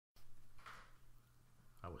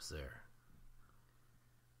was there.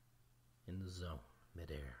 In the zone,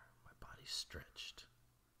 midair, my body stretched,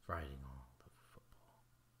 fighting all the football.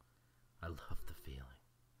 I loved the feeling,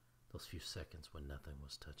 those few seconds when nothing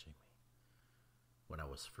was touching me, when I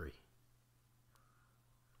was free,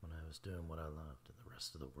 when I was doing what I loved and the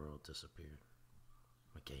rest of the world disappeared.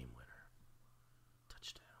 My game winner,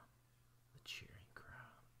 touchdown, the cheering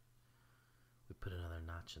crowd. We put another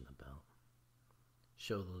notch in the belt,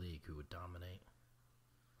 show the league who would dominate,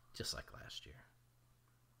 just like last year.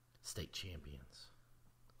 State champions.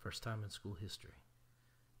 First time in school history.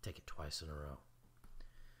 Take it twice in a row.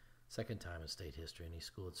 Second time in state history any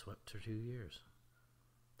school had swept for 2 years.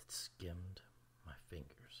 It skimmed my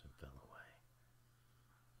fingers and fell away.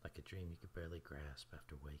 Like a dream you could barely grasp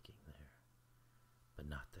after waking there. But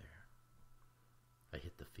not there. I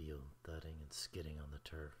hit the field, thudding and skidding on the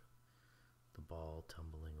turf. The ball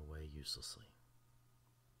tumbling away uselessly.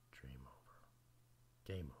 Dream over.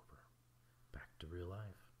 Game over. Back to real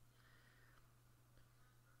life.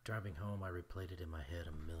 Driving home, I replayed it in my head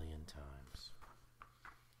 1,000,000 times.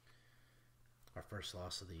 Our first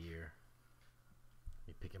loss of the year.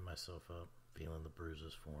 Me picking myself up, feeling the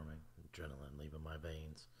bruises forming, adrenaline leaving my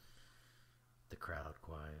veins. The crowd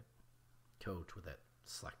quiet. Coach with that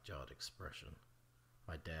slack-jawed expression.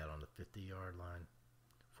 My dad on the 50-yard line.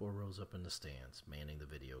 4 rows up in the stands, manning the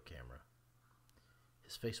video camera.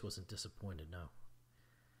 His face wasn't disappointed, no.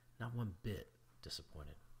 Not one bit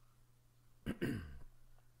disappointed.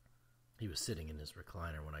 He was sitting in his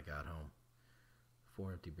recliner when I got home.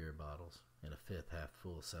 4 empty beer bottles and a 5th half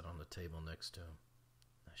full sat on the table next to him.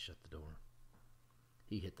 I shut the door.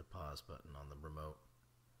 He hit the pause button on the remote,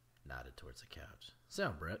 nodded towards the couch.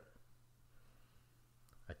 "Sound, Brett."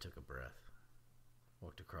 I took a breath,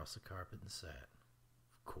 walked across the carpet and sat.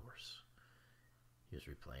 Of course. He was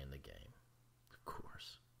replaying the game. Of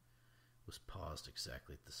course. It was paused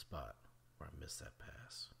exactly at the spot where I missed that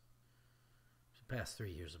pass. The past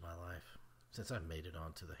 3 years of my life, since I made it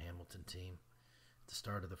onto the Hamilton team, at the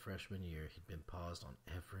start of the freshman year, he'd been paused on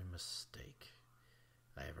every mistake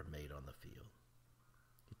I ever made on the field.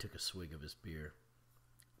 He took a swig of his beer.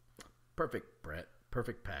 "Perfect, Brett.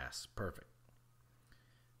 Perfect pass. Perfect."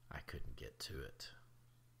 I couldn't get to it.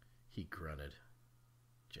 He grunted,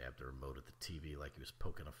 jabbed the remote at the TV like he was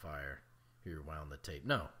poking a fire. He rewound the tape.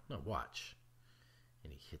 No, watch."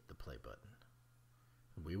 And he hit the play button.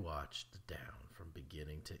 We watched the down from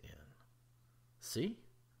beginning to end. "See?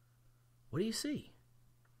 What do you see?"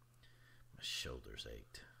 My shoulders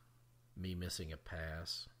ached. Me missing a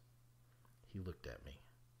pass. He looked at me.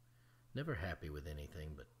 Never happy with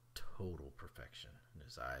anything but total perfection, and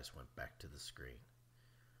his eyes went back to the screen.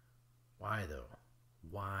 "Why, though?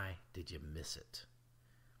 Why did you miss it?"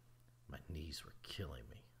 My knees were killing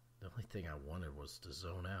me. The only thing I wanted was to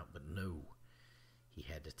zone out, but no. He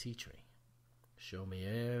had to teach me. Show me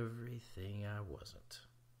everything I wasn't.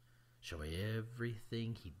 Show me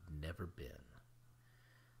everything he'd never been.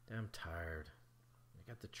 I'm tired. I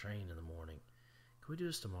got the train in the morning. Can we do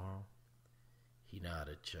this tomorrow? He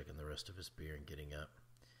nodded, chugging the rest of his beer and getting up.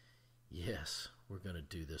 "Yes, we're going to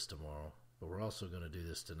do this tomorrow, but we're also going to do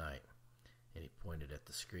this tonight." And he pointed at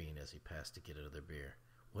the screen as he passed to get another beer.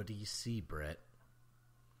 "What do you see, Brett?"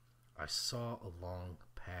 I saw a long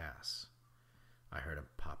pass. I heard him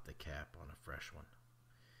pop the cap on a fresh one.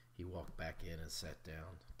 He walked back in and sat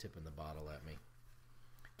down, tipping the bottle at me.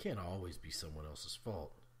 "Can't always be someone else's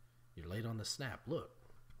fault. You're late on the snap,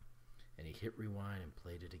 look." And he hit rewind and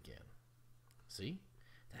played it again. "See?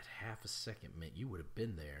 That half a second meant you would have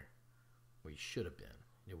been there where you should have been.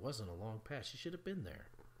 It wasn't a long pass. You should have been there."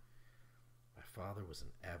 My father was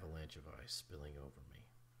an avalanche of ice spilling over me.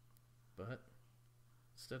 But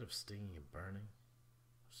instead of stinging and burning,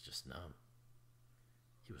 I was just numb.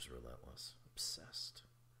 He was relentless, obsessed.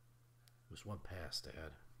 It was one pass,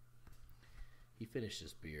 Dad. He finished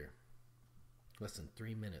his beer. Less than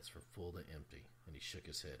 3 minutes from full to empty, and he shook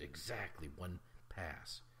his head. "Exactly one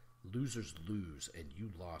pass. Losers lose, and you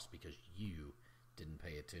lost because you didn't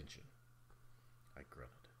pay attention." I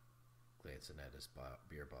grunted, glancing at his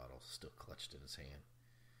beer bottle, still clutched in his hand.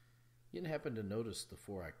 "You didn't happen to notice the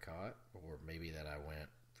 4 I caught? Or maybe that I went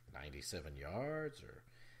 97 yards? Or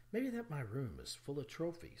maybe that my room is full of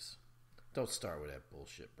trophies?" "Don't start with that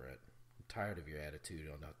bullshit, Brett. I'm tired of your attitude.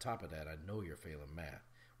 On top of that, I know you're failing math,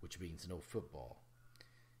 which means no football."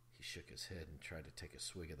 He shook his head and tried to take a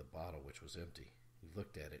swig of the bottle, which was empty. He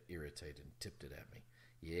looked at it, irritated, and tipped it at me.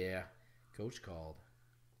 "Yeah, Coach called.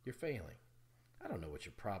 You're failing. I don't know what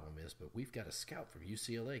your problem is, but we've got a scout from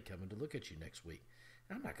UCLA coming to look at you next week.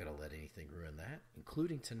 And I'm not going to let anything ruin that,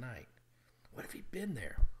 including tonight. What if he'd been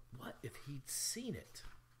there? What if he'd seen it?"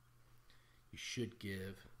 "You should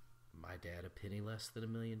give My dad a penny less than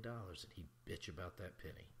 $1,000,000, and he'd bitch about that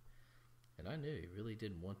penny. And I knew he really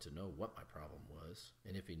didn't want to know what my problem was,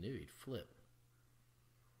 and if he knew, he'd flip.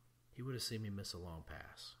 He would have seen me miss a long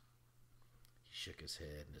pass. He shook his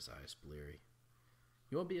head and his eyes bleary.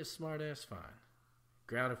 You want to be a smart ass? Fine.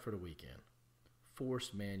 Grounded for the weekend.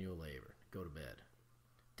 Forced manual labor. Go to bed.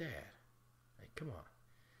 Dad, hey, come on.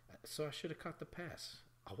 So I should have caught the pass.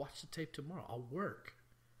 I'll watch the tape tomorrow. I'll work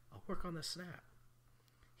on the snap.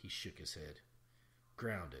 He shook his head.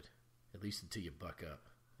 Grounded, at least until you buck up.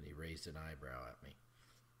 And he raised an eyebrow at me.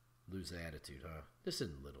 Lose the attitude, huh? This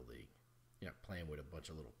isn't Little League. You're not playing with a bunch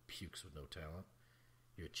of little pukes with no talent.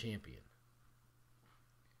 You're a champion.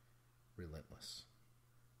 Relentless.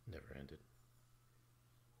 Never ended.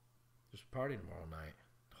 There's a party tomorrow night.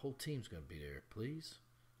 The whole team's going to be there. Please?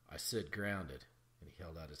 I said grounded, and he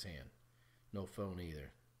held out his hand. No phone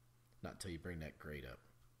either. Not until you bring that grate up.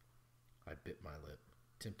 I bit my lip,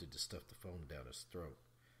 tempted to stuff the phone down his throat,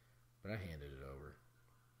 but I handed it over.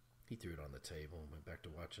 He threw it on the table and went back to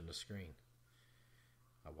watching the screen.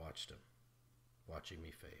 I watched him, watching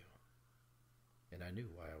me fail. And I knew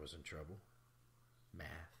why I was in trouble.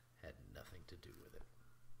 Math had nothing to do with it.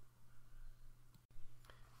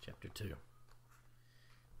 Chapter 2.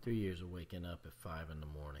 3 years of waking up at 5 in the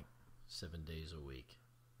morning, 7 days a week,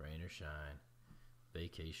 rain or shine,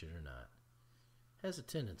 vacation or not, has a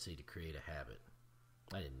tendency to create a habit.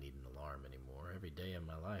 I didn't need an alarm anymore. Every day of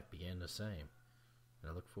my life began the same, and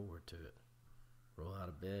I looked forward to it. Roll out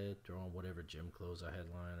of bed, throw on whatever gym clothes I had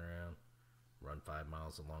lying around, run 5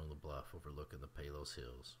 miles along the bluff overlooking the Palos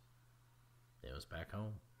Hills. Then I was back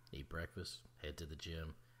home, eat breakfast, head to the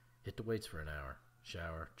gym, hit the weights for an hour,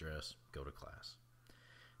 shower, dress, go to class.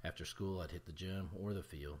 After school, I'd hit the gym or the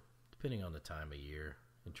field, depending on the time of year,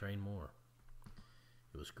 and train more.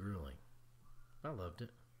 It was grueling. I loved it.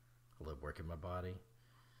 I loved working my body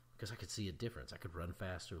because I could see a difference. I could run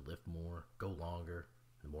faster, lift more, go longer.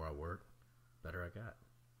 The more I worked, the better I got.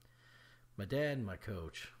 My dad and my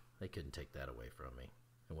coach, they couldn't take that away from me.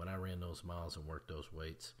 And when I ran those miles and worked those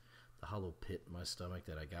weights, the hollow pit in my stomach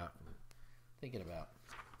that I got from thinking about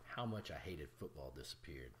how much I hated football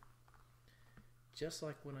disappeared. Just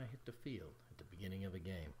like when I hit the field at the beginning of a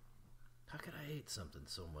game. How could I hate something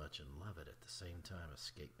so much and love it at the same time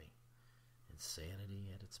escape me? Insanity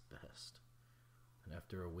at its best. And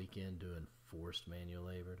after a weekend doing forced manual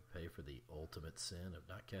labor to pay for the ultimate sin of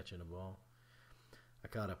not catching a ball, I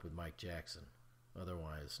caught up with Mike Jackson,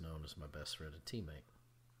 otherwise known as my best friend and teammate.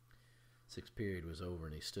 Sixth period was over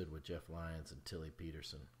and he stood with Jeff Lyons and Tilly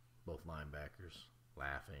Peterson, both linebackers,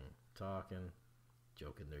 laughing, talking,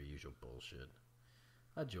 joking their usual bullshit.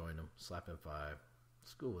 I joined them, slapping 5.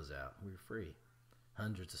 School was out. We were free.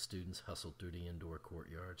 Hundreds of students hustled through the indoor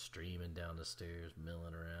courtyard, streaming down the stairs,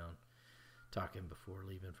 milling around, talking before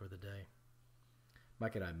leaving for the day.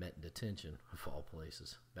 Mike and I met in detention, of all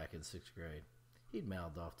places, back in 6th grade. He'd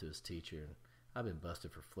mouthed off to his teacher, and I'd been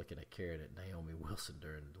busted for flicking a carrot at Naomi Wilson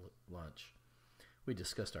during lunch. We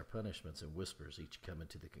discussed our punishments in whispers, each coming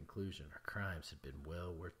to the conclusion our crimes had been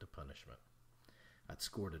well worth the punishment. I'd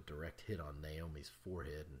scored a direct hit on Naomi's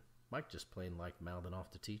forehead, and Mike just plain liked mouthing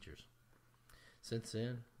off to teachers. Since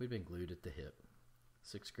then, we'd been glued at the hip.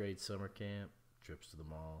 6th grade summer camp, trips to the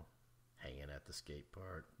mall, hanging at the skate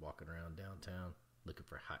park, walking around downtown, looking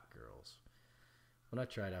for hot girls. When I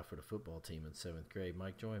tried out for the football team in 7th grade,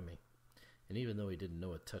 Mike joined me. And even though he didn't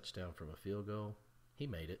know a touchdown from a field goal, he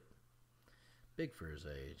made it. Big for his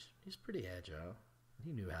age, he's pretty agile, and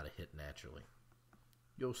he knew how to hit naturally.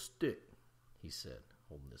 Yo, stick, he said,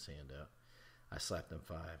 holding his hand out. I slapped him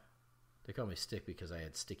 5. They called me Stick because I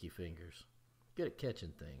had sticky fingers. Good at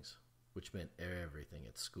catching things, which meant everything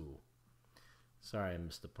at school. Sorry I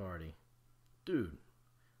missed the party. Dude,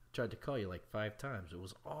 I tried to call you like 5 times. It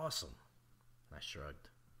was awesome. I shrugged.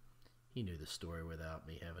 He knew the story without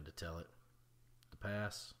me having to tell it. The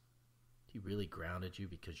pass? He really grounded you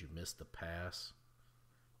because you missed the pass?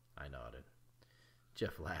 I nodded.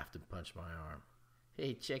 Jeff laughed and punched my arm.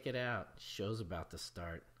 Hey, check it out. Show's about to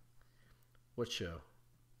start. What show?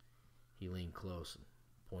 He leaned close and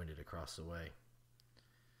pointed across the way.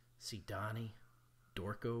 See Donnie?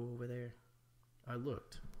 Dorco over there? I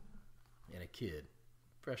looked, and a kid,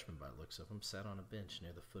 freshman by looks of him, sat on a bench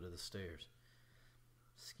near the foot of the stairs.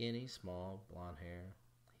 Skinny, small, blonde hair.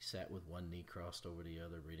 He sat with one knee crossed over the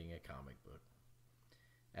other, reading a comic book.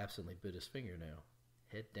 Absently bit his fingernail,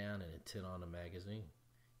 head down and intent on a magazine.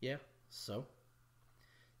 Yeah, so?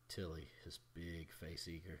 Tilly, his big face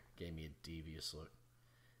eager, gave me a devious look,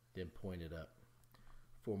 then pointed up.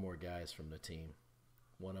 4 more guys from the team.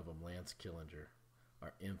 One of them Lance Killinger,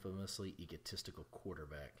 our infamously egotistical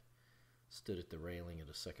quarterback. stood at the railing of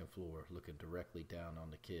the second floor, looking directly down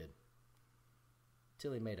on the kid.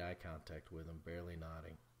 Tilly made eye contact with him, barely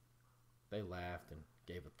nodding. They laughed and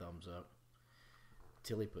gave a thumbs up.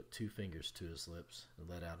 Tilly put 2 fingers to his lips and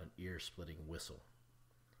let out an ear-splitting whistle.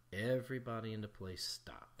 Everybody in the place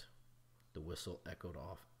stopped. The whistle echoed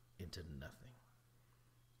off into nothing.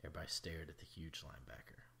 Everybody stared at the huge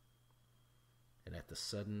linebacker. And at the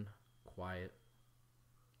sudden, quiet,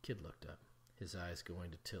 kid looked up, his eyes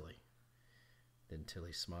going to Tilly. Then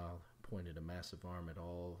Tilly smiled, pointed a massive arm at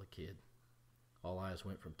all the kid. All eyes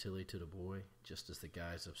went from Tilly to the boy, just as the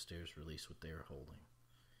guys upstairs released what they were holding.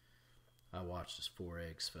 I watched as 4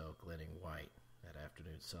 eggs fell glinting white that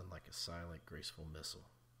afternoon sun like a silent, graceful missile.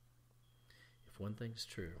 If one thing's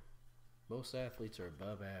true, most athletes are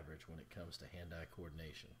above average when it comes to hand-eye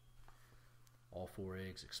coordination. All 4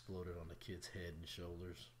 eggs exploded on the kid's head and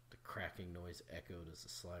shoulders. The cracking noise echoed as the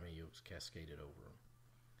slimy yolks cascaded over him.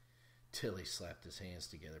 Tilly slapped his hands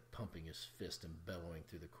together, pumping his fist and bellowing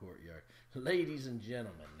through the courtyard. Ladies and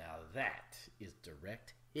gentlemen, now that is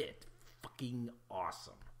direct hit. Fucking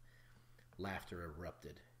awesome. Laughter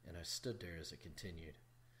erupted, and I stood there as it continued.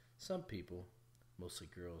 Some people, mostly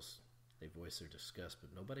girls, they voiced their disgust,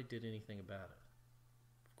 but nobody did anything about it.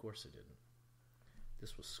 Of course they didn't.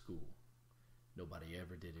 This was school. Nobody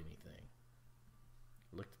ever did anything.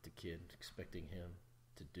 I looked at the kid, expecting him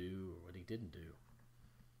to do what he didn't do.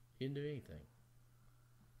 He didn't do anything.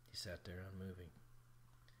 He sat there unmoving,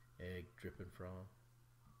 egg dripping from him,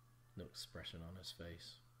 no expression on his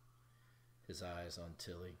face, his eyes on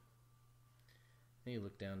Tilly. Then he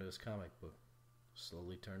looked down to his comic book,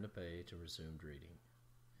 slowly turned the page, and resumed reading.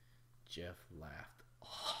 Jeff laughed.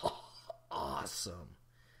 Oh, awesome!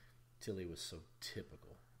 Tilly was so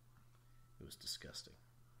typical. It was disgusting.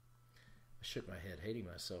 I shook my head, hating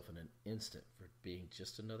myself in an instant for being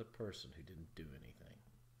just another person who didn't do anything.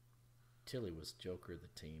 Tilly was joker of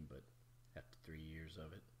the team, but after 3 years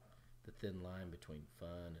of it, the thin line between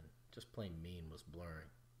fun and just plain mean was blurring.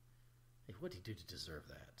 Hey, what did he do to deserve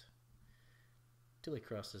that? Tilly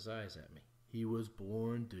crossed his eyes at me. He was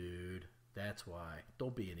born, dude. That's why.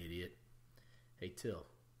 Don't be an idiot. Hey, Till,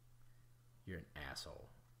 you're an asshole.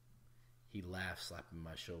 He laughed, slapping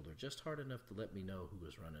my shoulder just hard enough to let me know who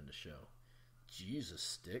was running the show. Jesus,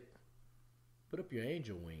 Stick. Put up your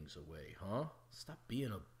angel wings away, huh? Stop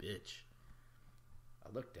being a bitch. I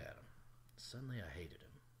looked at him. Suddenly I hated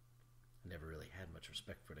him. I never really had much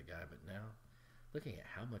respect for the guy, but now, looking at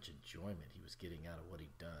how much enjoyment he was getting out of what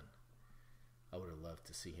he'd done, I would have loved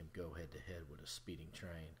to see him go head-to-head with a speeding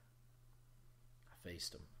train. I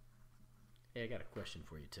faced him. Hey, I got a question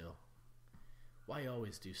for you, Till. Why you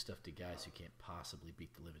always do stuff to guys who can't possibly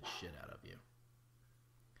beat the living shit out of you?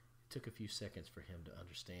 It took a few seconds for him to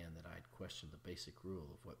understand that I'd questioned the basic rule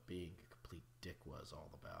of what being a complete dick was all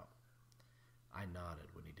about. I nodded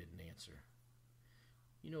when he didn't answer.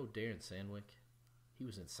 You know Darren Sandwick? He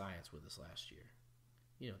was in science with us last year.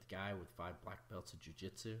 You know, the guy with 5 black belts in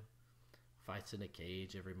jiu-jitsu? Fights in a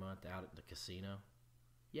cage every month out at the casino?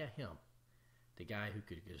 Yeah, him. The guy who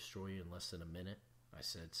could destroy you in less than a minute, I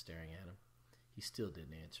said, staring at him. He still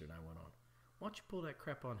didn't answer, and I went on. Why don't you pull that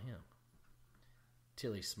crap on him?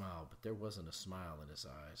 Tilly smiled, but there wasn't a smile in his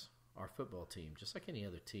eyes. Our football team, just like any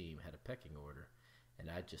other team, had a pecking order, and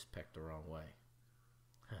I just pecked the wrong way.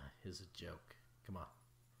 It's a joke. Come on.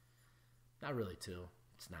 Not really, Till.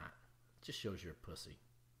 It's not. It just shows you're a pussy.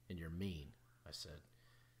 And you're mean, I said,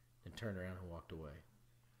 and turned around and walked away.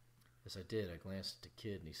 As I did, I glanced at the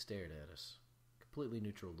kid, and he stared at us. Completely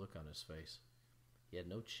neutral look on his face. He had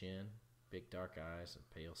no chin, big dark eyes, and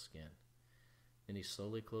pale skin. Then he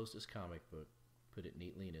slowly closed his comic book, put it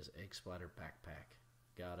neatly in his egg-splattered backpack,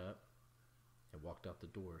 got up, and walked out the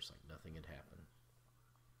doors like nothing had happened.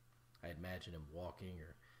 I imagined him walking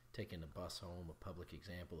or taking the bus home, a public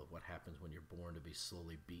example of what happens when you're born to be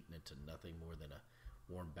slowly beaten into nothing more than a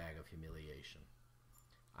warm bag of humiliation.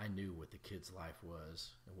 I knew what the kid's life was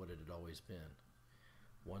and what it had always been.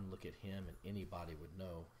 One look at him and anybody would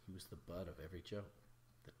know he was the butt of every joke,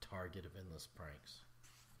 the target of endless pranks.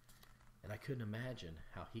 And I couldn't imagine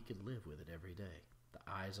how he could live with it every day.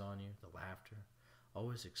 The eyes on you, the laughter,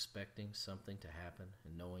 always expecting something to happen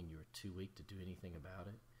and knowing you were too weak to do anything about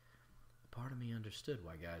it. A part of me understood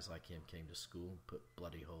why guys like him came to school and put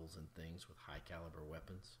bloody holes in things with high-caliber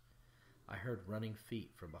weapons. I heard running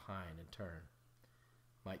feet from behind and turned.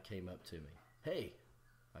 Mike came up to me. Hey,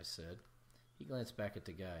 I said. He glanced back at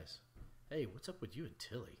the guys. Hey, what's up with you and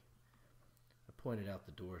Tilly? I pointed out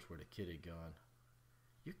the doors where the kid had gone.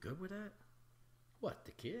 You're good with that? What,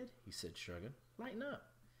 the kid? He said, shrugging. Lighten up.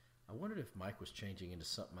 I wondered if Mike was changing into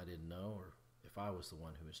something I didn't know or if I was the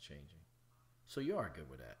one who was changing. So you are good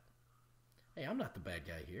with that? Hey, I'm not the bad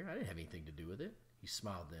guy here. I didn't have anything to do with it. He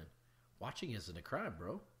smiled then. Watching isn't a crime,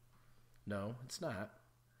 bro. No, it's not.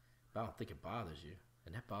 But I don't think it bothers you,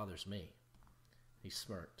 and that bothers me. He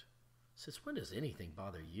smirked. Since when does anything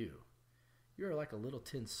bother you? You're like a little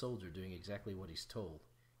tin soldier doing exactly what he's told.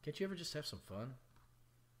 Can't you ever just have some fun?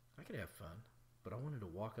 I could have fun, but I wanted to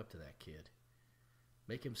walk up to that kid.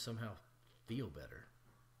 Make him somehow feel better.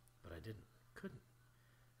 But I didn't. Couldn't.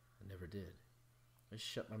 I never did. I just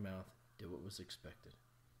shut my mouth, did what was expected.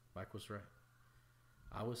 Mike was right.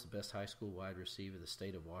 I was the best high school wide receiver the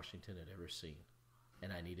state of Washington had ever seen,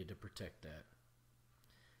 and I needed to protect that.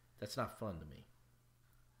 That's not fun to me.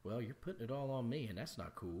 Well, you're putting it all on me, and that's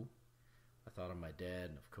not cool. I thought of my dad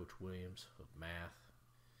and of Coach Williams, of math.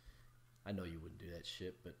 I know you wouldn't do that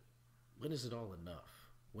shit, but when is it all enough?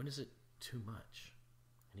 When is it too much?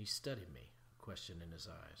 And he studied me, a question in his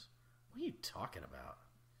eyes. What are you talking about?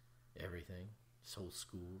 Everything. This whole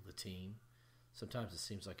school, the team. Sometimes it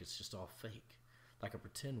seems like it's just all fake. Like a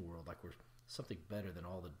pretend world, like we're something better than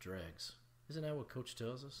all the dregs. Isn't that what Coach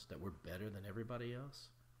tells us? That we're better than everybody else?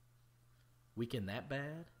 Weekend that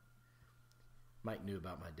bad? Mike knew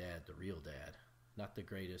about my dad, the real dad. Not the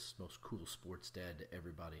greatest, most cool sports dad to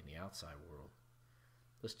everybody in the outside world.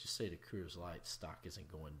 Let's just say the Coors Light stock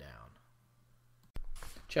isn't going down.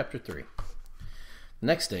 Chapter 3. The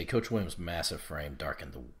next day, Coach Williams' massive frame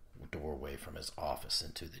darkened the doorway from his office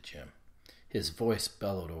into the gym. His voice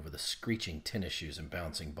bellowed over the screeching tennis shoes and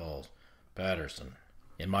bouncing balls. Patterson,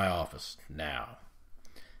 in my office, now.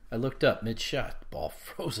 I looked up mid-shot, the ball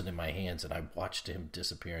frozen in my hands, and I watched him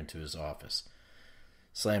disappear into his office,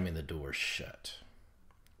 slamming the door shut.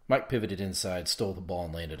 Mike pivoted inside, stole the ball,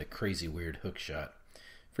 and landed a crazy weird hook shot.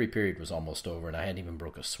 Free period was almost over, and I hadn't even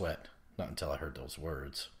broke a sweat. Not until I heard those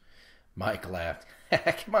words. Mike laughed.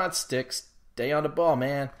 Come on, Sticks. Stay on the ball,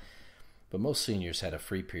 man. But most seniors had a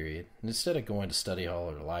free period, and instead of going to study hall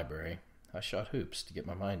or the library, I shot hoops to get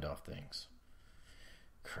my mind off things.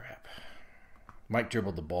 Crap. Mike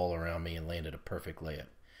dribbled the ball around me and landed a perfect layup.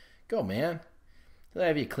 Go, man. He'll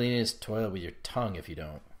have you cleaning his toilet with your tongue if you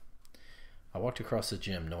don't. I walked across the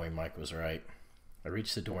gym knowing Mike was right. I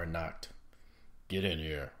reached the door and knocked. Get in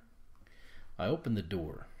here. I opened the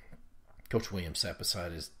door. Coach Williams sat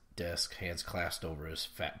beside his desk, hands clasped over his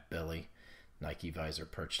fat belly, Nike visor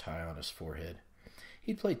perched high on his forehead.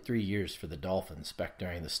 He'd played 3 years for the Dolphins back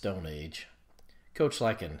during the Stone Age. Coached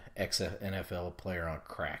like an ex-NFL player on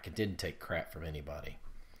crack and didn't take crap from anybody.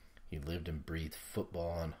 He lived and breathed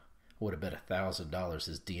football, and I would have bet $1,000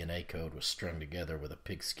 his DNA code was strung together with a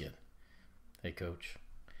pigskin. Hey, Coach.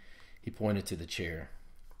 He pointed to the chair.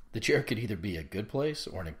 The chair could either be a good place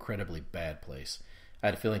or an incredibly bad place. I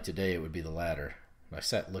had a feeling today it would be the latter. I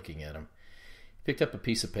sat looking at him. He picked up a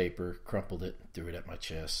piece of paper, crumpled it, and threw it at my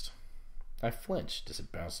chest. I flinched as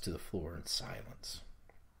it bounced to the floor in silence.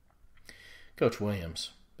 Coach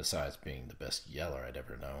Williams, besides being the best yeller I'd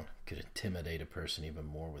ever known, could intimidate a person even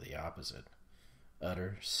more with the opposite.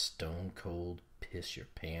 Utter, stone-cold, piss your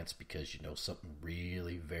pants because you know something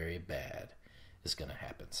really very bad is going to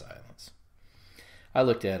happen silence. I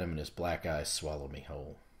looked at him and his black eyes swallowed me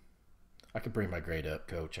whole. I can bring my grade up,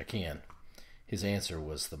 Coach. I can. His answer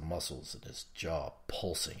was the muscles in his jaw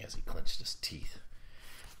pulsing as he clenched his teeth.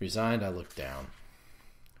 Resigned, I looked down.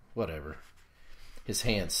 Whatever. His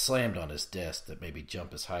hand slammed on his desk that made me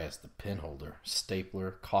jump as high as the pen holder,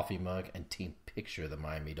 stapler, coffee mug, and team picture the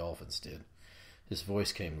Miami Dolphins did. His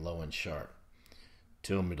voice came low and sharp.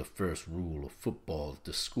 Tell me the first rule of football at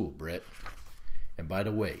this school, Brett. And by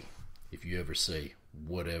the way, if you ever say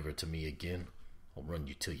whatever to me again, I'll run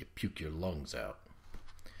you till you puke your lungs out.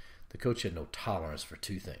 The coach had no tolerance for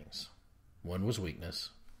two things. One was weakness.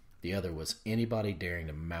 The other was anybody daring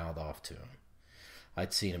to mouth off to him.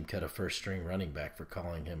 I'd seen him cut a first-string running back for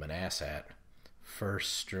calling him an asshat.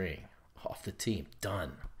 First string. Off the team.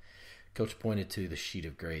 Done. Coach pointed to the sheet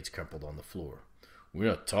of grades crumpled on the floor. We're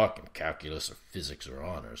not talking calculus or physics or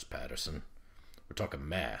honors, Patterson. We're talking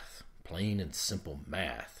math. Plain and simple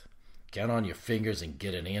math. Count on your fingers and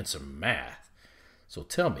get an answer math. So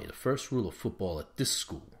tell me the first rule of football at this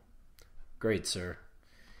school. Grade, sir.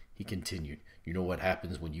 He continued. You know what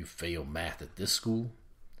happens when you fail math at this school?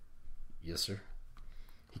 Yes, sir.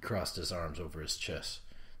 He crossed his arms over his chest.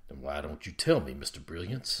 Then why don't you tell me, Mr.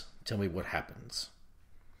 Brilliance? Tell me what happens.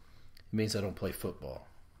 It means I don't play football.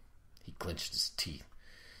 He clenched his teeth.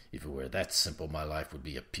 If it were that simple, my life would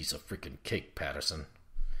be a piece of frickin' cake, Patterson.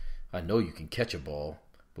 I know you can catch a ball,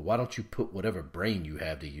 but why don't you put whatever brain you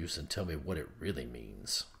have to use and tell me what it really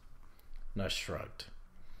means? And I shrugged.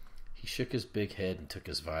 He shook his big head and took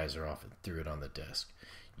his visor off and threw it on the desk.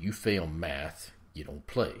 You fail math, you don't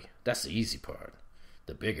play. That's the easy part.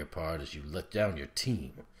 The bigger part is you let down your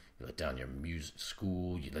team. You let down your music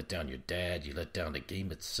school, you let down your dad, you let down the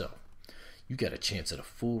game itself. You got a chance at a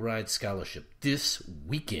full-ride scholarship this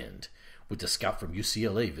weekend with the scout from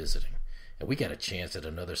UCLA visiting. And we got a chance at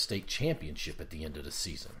another state championship at the end of the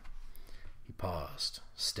season. He paused,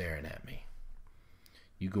 staring at me.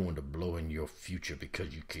 You going to blow in your future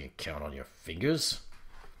because you can't count on your fingers?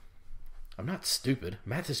 I'm not stupid.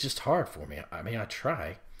 Math is just hard for me. I mean, I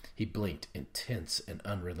try. He blinked, intense and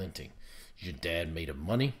unrelenting. Your dad made of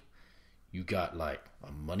money? You got like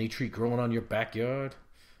a money tree growing on your backyard?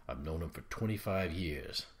 I've known him for 25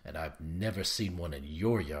 years, and I've never seen one in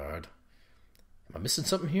your yard. Am I missing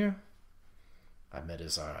something here? I met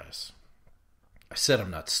his eyes. I said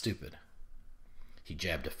I'm not stupid. He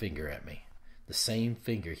jabbed a finger at me. The same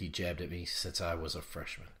finger he jabbed at me since I was a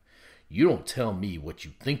freshman. You don't tell me what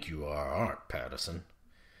you think you aren't, Patterson.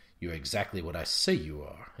 You're exactly what I say you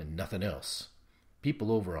are, and nothing else.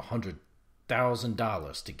 People over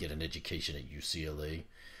 $100,000 to get an education at UCLA,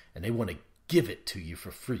 and they want to give it to you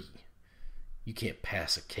for free. You can't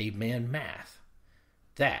pass a caveman math.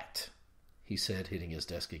 That, he said, hitting his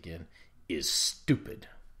desk again, is stupid.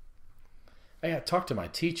 I talked to my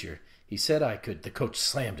teacher. He said I could. The coach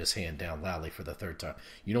slammed his hand down loudly for the third time.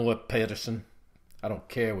 You know what, Patterson? I don't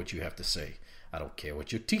care what you have to say. I don't care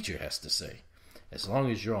what your teacher has to say. As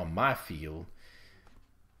long as you're on my field,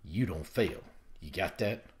 you don't fail. You got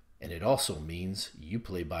that? And it also means you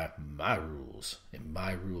play by my rules, and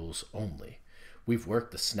my rules only. We've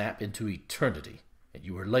worked the snap into eternity, and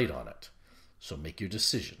you were late on it. So make your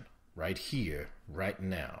decision, right here, right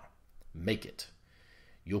now. Make it.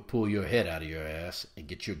 You'll pull your head out of your ass and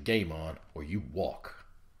get your game on, or you walk.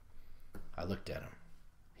 I looked at him.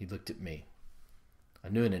 He looked at me. I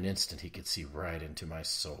knew in an instant he could see right into my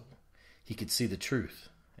soul. He could see the truth,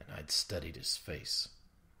 and I'd studied his face.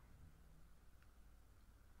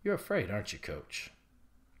 You're afraid, aren't you, Coach?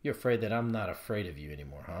 You're afraid that I'm not afraid of you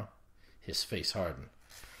anymore, huh? His face hardened.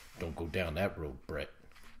 Don't go down that road, Brett.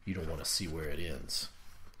 You don't want to see where it ends.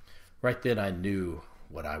 Right then I knew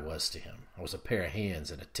what I was to him. I was a pair of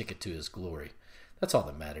hands and a ticket to his glory. That's all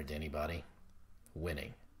that mattered to anybody.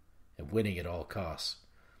 Winning. And winning at all costs.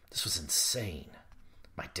 This was insane.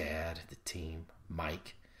 My dad, the team,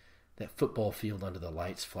 Mike. That football field under the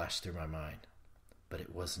lights flashed through my mind. But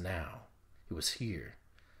it was now. It was here.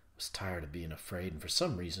 I was tired of being afraid, and for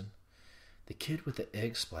some reason, the kid with the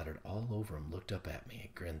egg splattered all over him looked up at me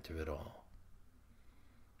and grinned through it all.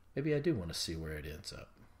 Maybe I do want to see where it ends up.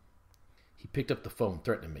 He picked up the phone,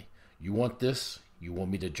 threatening me. You want this? You want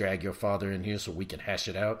me to drag your father in here so we can hash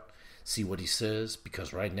it out? See what he says?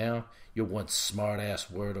 Because right now, you're one smart-ass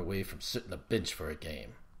word away from sitting a bench for a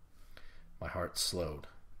game. My heart slowed,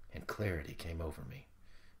 and clarity came over me.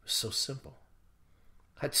 It was so simple.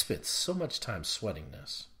 I'd spent so much time sweating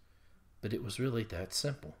this, but it was really that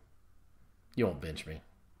simple. You won't bench me.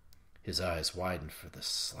 His eyes widened for the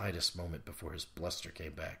slightest moment before his bluster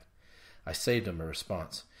came back. I saved him a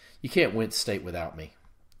response. You can't win state without me.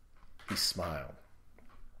 He smiled,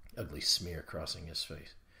 ugly smear crossing his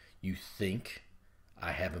face. You think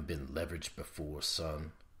I haven't been leveraged before,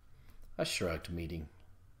 son? I shrugged, meeting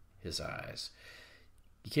his eyes.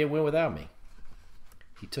 You can't win without me.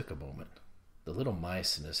 He took a moment, the little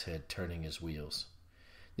mice in his head turning his wheels.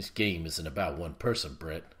 This game isn't about one person,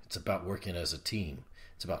 Brett. It's about working as a team.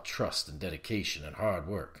 It's about trust and dedication and hard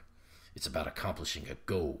work. It's about accomplishing a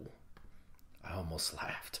goal. I almost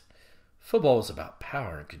laughed. Football was about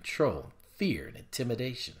power and control, fear and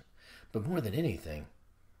intimidation. But more than anything,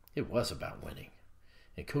 it was about winning.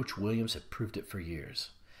 And Coach Williams had proved it for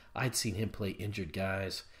years. I'd seen him play injured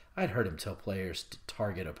guys. I'd heard him tell players to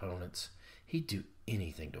target opponents. He'd do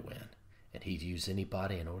anything to win, and he'd use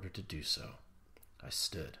anybody in order to do so. I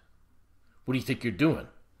stood. What do you think you're doing?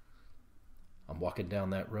 I'm walking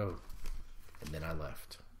down that road. And then I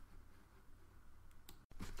left.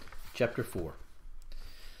 Chapter 4.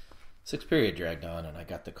 Sixth period dragged on, and I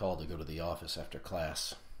got the call to go to the office after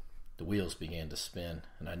class. The wheels began to spin,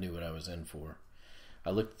 and I knew what I was in for. I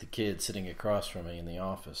looked at the kid sitting across from me in the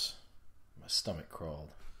office. My stomach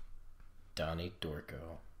crawled. Donnie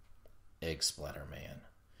Dorco. Egg splatter man.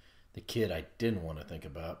 The kid I didn't want to think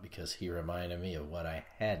about because he reminded me of what I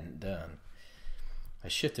hadn't done. I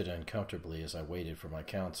shifted uncomfortably as I waited for my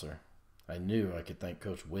counselor. I knew I could thank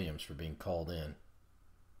Coach Williams for being called in.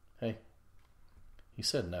 Hey. He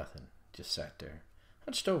said nothing, just sat there,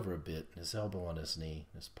 hunched over a bit, his elbow on his knee,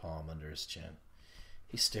 his palm under his chin.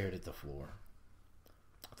 He stared at the floor.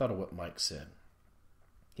 I thought of what Mike said.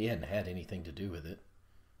 He hadn't had anything to do with it,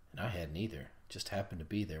 and I hadn't either. Just happened to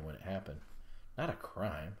be there when it happened. Not a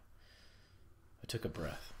crime. I took a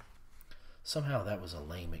breath. Somehow that was a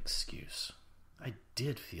lame excuse. I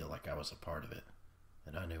did feel like I was a part of it,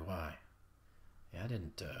 and I knew why. Yeah, I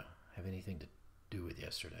didn't have anything to do with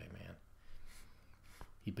yesterday, man.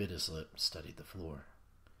 He bit his lip, studied the floor.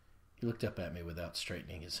 He looked up at me without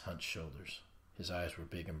straightening his hunched shoulders. His eyes were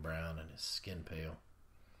big and brown and his skin pale.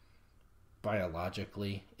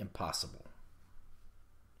 Biologically impossible.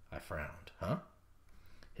 I frowned. Huh?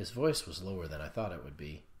 His voice was lower than I thought it would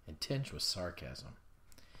be, and tinged with sarcasm.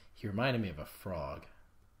 He reminded me of a frog.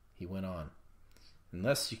 He went on.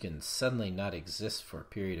 Unless you can suddenly not exist for a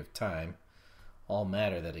period of time, all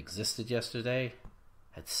matter that existed yesterday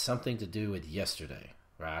had something to do with yesterday.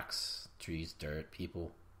 Rocks, trees, dirt,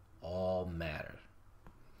 people, all matter.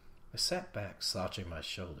 I sat back, slouching my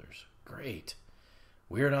shoulders. Great.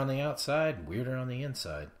 Weird on the outside, weirder on the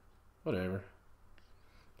inside. Whatever.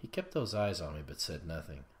 He kept those eyes on me but said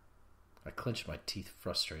nothing. I clenched my teeth,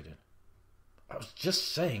 frustrated. I was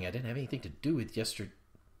just saying I didn't have anything to do with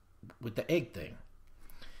with the egg thing.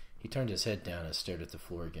 He turned his head down and stared at the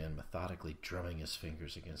floor again, methodically drumming his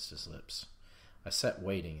fingers against his lips. I sat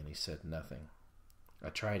waiting and he said nothing. I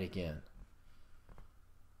tried again.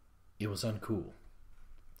 It was uncool.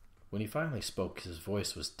 When he finally spoke, his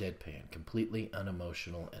voice was deadpan, completely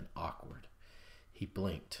unemotional and awkward. He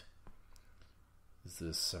blinked. Is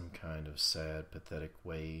this some kind of sad, pathetic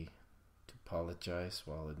way to apologize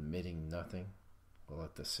while admitting nothing, while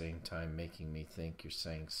at the same time making me think you're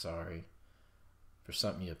saying sorry for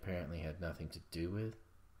something you apparently had nothing to do with?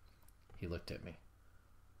 He looked at me.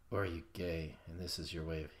 Or are you gay, and this is your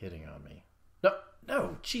way of hitting on me?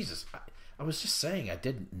 No, Jesus. I was just saying I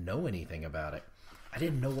didn't know anything about it. I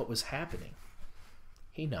didn't know what was happening.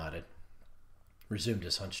 He nodded, resumed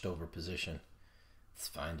his hunched-over position. It's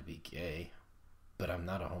fine to be gay, but I'm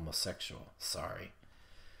not a homosexual. Sorry.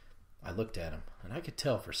 I looked at him, and I could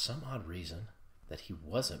tell for some odd reason that he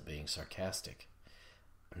wasn't being sarcastic.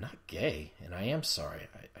 I'm not gay, and I am sorry.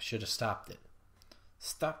 I should have stopped it.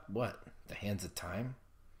 Stopped what? The hands of time?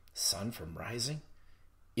 Sun from rising?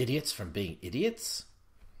 Idiots from being idiots?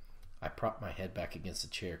 I propped my head back against the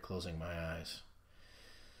chair, closing my eyes.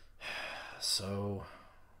 So,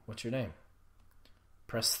 what's your name?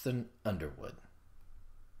 Preston Underwood.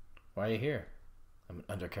 Why are you here? I'm an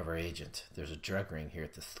undercover agent. There's a drug ring here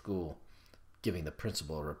at the school, giving the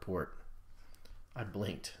principal a report. I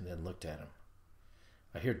blinked and then looked at him.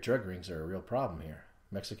 I hear drug rings are a real problem here.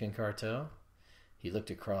 Mexican cartel? He looked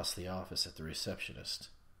across the office at the receptionist.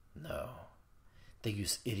 No. They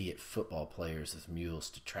use idiot football players as mules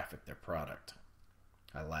to traffic their product.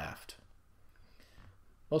 I laughed.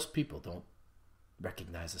 Most people don't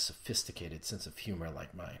recognize a sophisticated sense of humor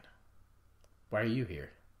like mine. Why are you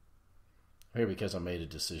here? I'm here because I made a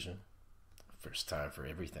decision. First time for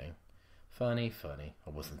everything. Funny. I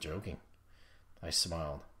wasn't joking. I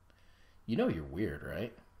smiled. You know you're weird,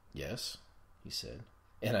 right? Yes, he said.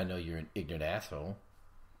 And I know you're an ignorant asshole.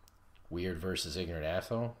 Weird versus ignorant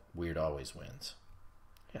asshole? Weird always wins.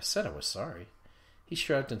 I said I was sorry. He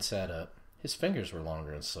shrugged and sat up. His fingers were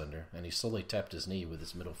longer and slender, and he slowly tapped his knee with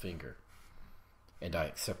his middle finger. And I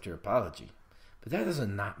accept your apology. But that does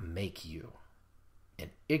not make you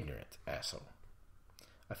an ignorant asshole.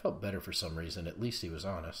 I felt better for some reason. At least he was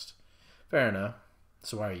honest. Fair enough.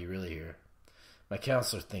 So why are you really here? My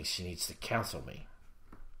counselor thinks she needs to counsel me.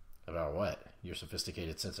 About what? Your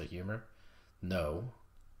sophisticated sense of humor? No.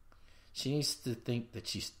 She needs to think that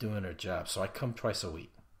she's doing her job, so I come twice a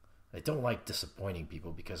week. I don't like disappointing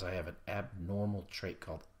people because I have an abnormal trait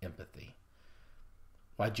called empathy.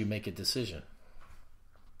 Why'd you make a decision?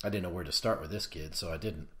 I didn't know where to start with this kid, so I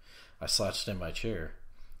didn't. I slouched in my chair.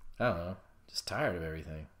 I don't know. Just tired of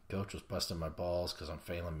everything. Coach was busting my balls because I'm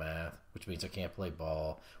failing math, which means I can't play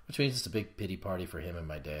ball, which means it's a big pity party for him and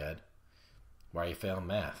my dad. Why are you failing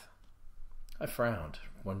math? I frowned,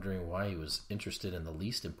 wondering why he was interested in the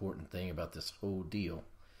least important thing about this whole deal.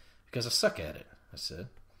 Because I suck at it, I said.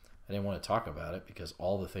 I didn't want to talk about it because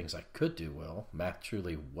all the things I could do well, math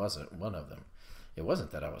truly wasn't one of them. It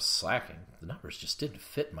wasn't that I was slacking. The numbers just didn't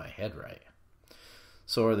fit in my head right.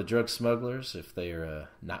 So are the drug smugglers, if they are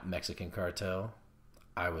not Mexican cartel?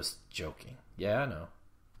 I was joking. Yeah, I know.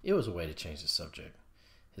 It was a way to change the subject.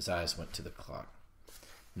 His eyes went to the clock.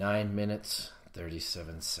 9 minutes,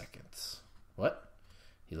 37 seconds. What?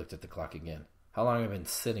 He looked at the clock again. How long have I been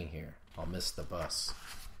sitting here? I'll miss the bus.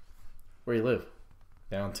 Where you live?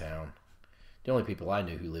 Downtown. The only people I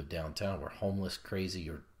knew who lived downtown were homeless, crazy,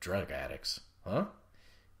 or drug addicts. Huh?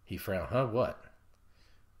 He frowned. Huh? What?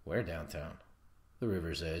 Where downtown? The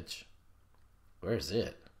river's edge. Where's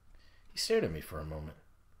it? He stared at me for a moment.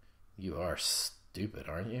 You are stupid,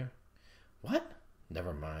 aren't you? What?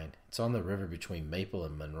 Never mind. It's on the river between Maple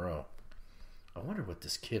and Monroe. I wonder what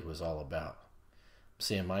this kid was all about. I'm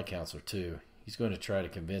seeing my counselor, too. He's going to try to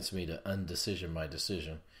convince me to undecision my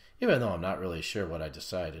decision, even though I'm not really sure what I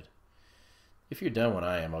decided. If you're done when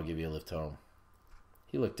I am, I'll give you a lift home.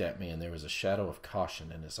 He looked at me, and there was a shadow of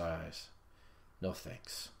caution in his eyes. No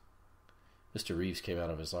thanks. Mr. Reeves came out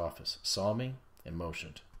of his office, saw me, and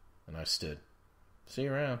motioned, and I stood. See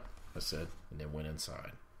you around, I said, and then went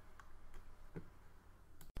inside.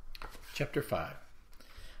 Chapter 5.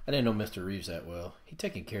 I didn't know Mr. Reeves that well. He'd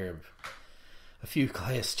taken care of a few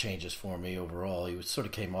class changes for me overall. He sort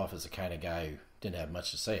of came off as the kind of guy who didn't have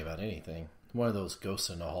much to say about anything. One of those ghosts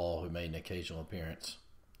in the hall who made an occasional appearance.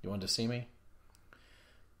 You wanted to see me?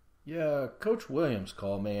 Yeah, Coach Williams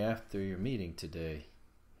called me after your meeting today.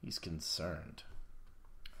 He's concerned.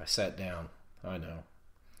 I sat down. I know.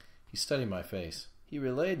 He studied my face. He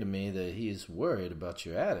relayed to me that he is worried about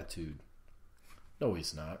your attitude. No,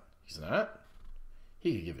 he's not. He's not?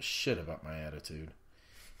 He could give a shit about my attitude.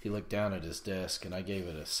 He looked down at his desk, and I gave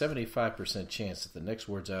it a 75% chance that the next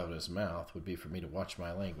words out of his mouth would be for me to watch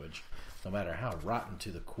my language, no matter how rotten to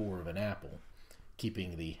the core of an apple.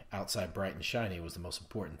 Keeping the outside bright and shiny was the most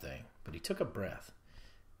important thing. But he took a breath,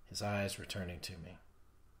 his eyes returning to me.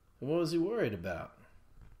 And what was he worried about?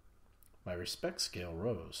 My respect scale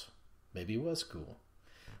rose. Maybe he was cool.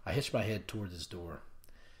 I hitched my head toward his door.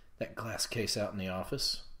 That glass case out in the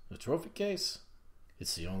office? The trophy case?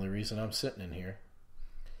 It's the only reason I'm sitting in here.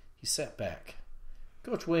 He sat back.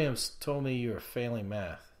 Coach Williams told me you were failing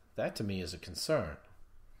math. That to me is a concern.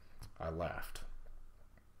 I laughed.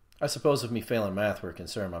 I suppose if me failing math were a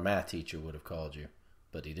concern, my math teacher would have called you.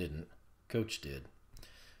 But he didn't. Coach did.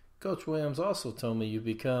 Coach Williams also told me you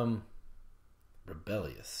become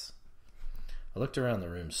rebellious. I looked around the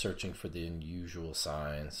room searching for the unusual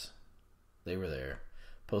signs. They were there.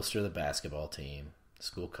 Poster of the basketball team,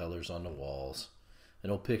 school colors on the walls,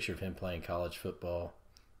 an old picture of him playing college football,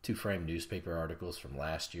 2 framed newspaper articles from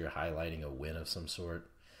last year highlighting a win of some sort.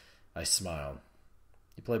 I smiled.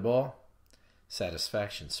 You play ball?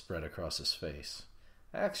 Satisfaction spread across his face.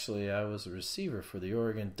 Actually, I was a receiver for the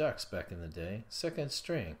Oregon Ducks back in the day, 2nd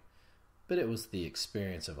string, but it was the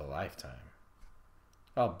experience of a lifetime.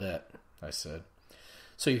 I'll bet, I said.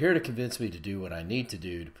 So you're here to convince me to do what I need to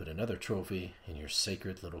do to put another trophy in your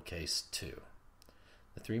sacred little case, too.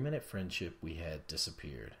 The 3-minute friendship we had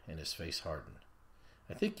disappeared, and his face hardened.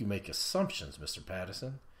 I think you make assumptions, Mr.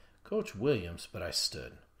 Patterson. Coach Williams, but I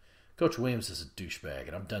stood. Coach Williams is a douchebag,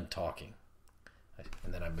 and I'm done talking.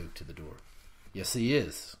 And then I moved to the door. Yes, he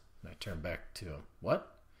is. And I turned back to him.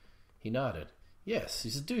 What? He nodded. Yes,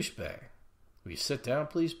 he's a douchebag. Will you sit down,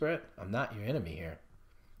 please, Brett? I'm not your enemy here.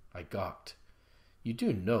 I gawked. You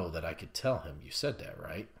do know that I could tell him you said that,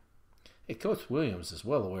 right? Hey, Coach Williams is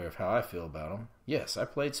well aware of how I feel about him. Yes, I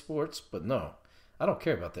played sports, but no, I don't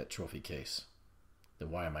care about that trophy case.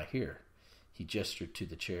 Then why am I here? He gestured to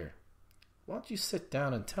the chair. Why don't you sit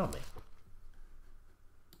down and tell me?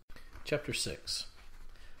 Chapter 6.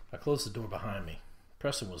 I closed the door behind me.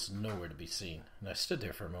 Preston was nowhere to be seen, and I stood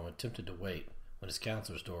there for a moment, tempted to wait, when his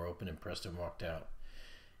counselor's door opened and Preston walked out.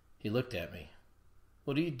 He looked at me.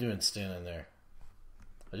 What are you doing standing there?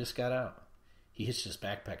 I just got out. He hitched his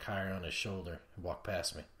backpack higher on his shoulder and walked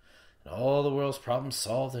past me. And all the world's problems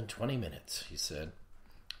solved in 20 minutes, he said.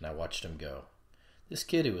 And I watched him go. This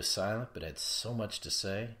kid who was silent but had so much to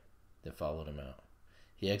say, then followed him out.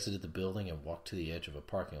 He exited the building and walked to the edge of a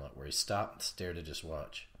parking lot where he stopped and stared at his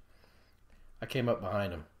watch. I came up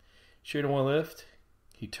behind him. Sure don't want to lift?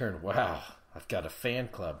 He turned. Wow, I've got a fan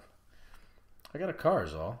club. I got a car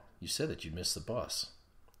is all. You said that you'd miss the bus.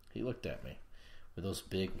 He looked at me with those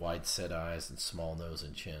big, wide-set eyes and small nose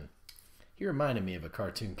and chin. He reminded me of a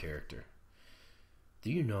cartoon character.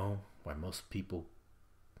 Do you know why most people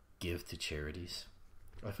give to charities?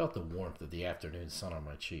 I felt the warmth of the afternoon sun on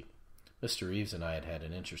my cheek. Mr. Reeves and I had had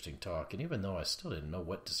an interesting talk, and even though I still didn't know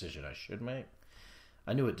what decision I should make,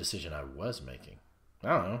 I knew what decision I was making. I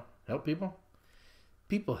don't know. Help people?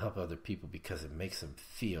 People help other people because it makes them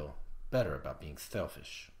feel better about being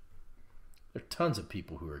selfish. There are tons of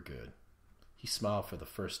people who are good. He smiled for the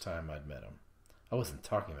first time I'd met him. I wasn't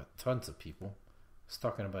talking about tons of people. I was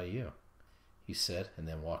talking about you, he said, and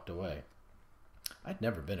then walked away. I'd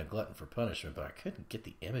never been a glutton for punishment, but I couldn't get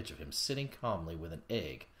the image of him sitting calmly with an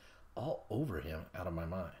egg all over him out of my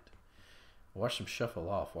mind. I watched him shuffle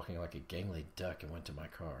off, walking like a gangly duck, and went to my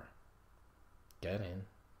car. Got in,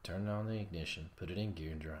 turned on the ignition, put it in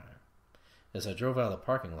gear, and drive. As I drove out of the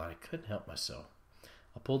parking lot, I couldn't help myself.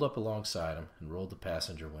 I pulled up alongside him and rolled the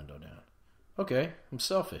passenger window down. Okay, I'm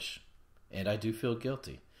selfish, and I do feel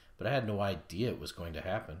guilty, but I had no idea it was going to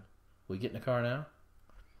happen. Will you get in the car now?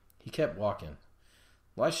 He kept walking.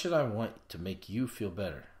 Why should I want to make you feel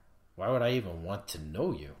better? Why would I even want to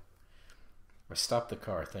know you? I stopped the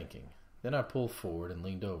car thinking. Then I pulled forward and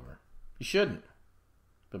leaned over. You shouldn't.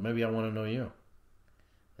 But maybe I want to know you.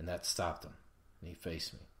 And that stopped him, and he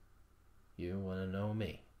faced me. You want to know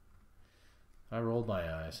me? I rolled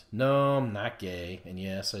my eyes. No, I'm not gay, and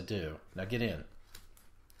yes, I do. Now get in.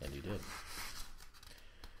 And he did.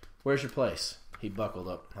 Where's your place? He buckled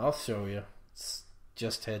up. I'll show you.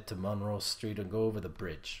 Just head to Monroe Street and go over the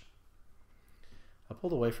bridge. I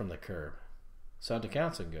pulled away from the curb. So how'd the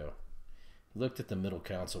counseling go? He looked at the middle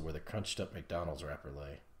console where the crunched-up McDonald's wrapper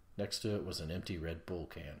lay. Next to it was an empty Red Bull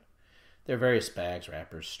can. There were various bags,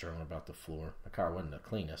 wrappers strewn about the floor. My car wasn't the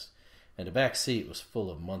cleanest, and the back seat was full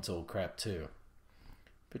of months-old crap, too.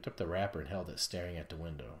 Picked up the wrapper and held it, staring at the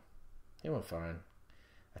window. It went fine.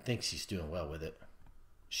 I think she's doing well with it.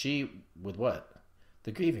 With what?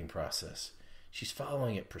 The grieving process. She's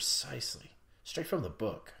following it precisely, straight from the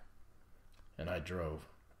book. And I drove.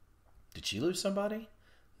 Did she lose somebody?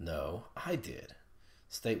 No, I did.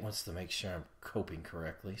 State wants to make sure I'm coping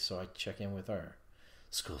correctly, so I check in with her.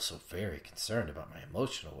 School's so very concerned about my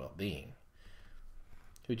emotional well-being.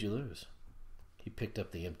 Who'd you lose? He picked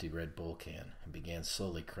up the empty Red Bull can and began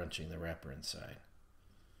slowly crunching the wrapper inside.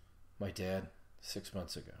 My dad, 6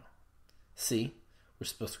 months ago. See, we're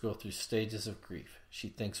supposed to go through stages of grief. She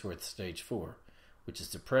thinks we're at stage 4, which is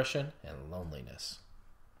depression and loneliness.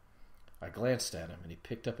 I glanced at him, and he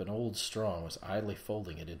picked up an old straw and was idly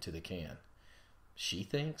folding it into the can. She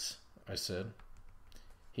thinks? I said.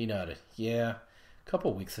 He nodded. Yeah, a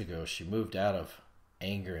couple weeks ago she moved out of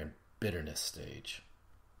anger and bitterness stage.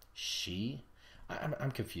 She?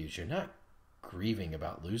 I'm confused. You're not grieving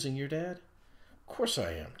about losing your dad? Of course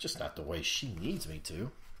I am, just not the way she needs me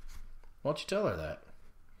to. Why don't you tell her that?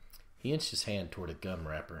 He inched his hand toward a gum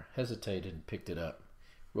wrapper, hesitated and picked it up,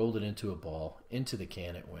 rolled it into a ball. Into the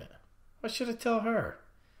can it went. Why should I tell her?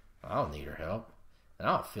 I don't need her help, and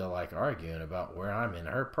I don't feel like arguing about where I'm in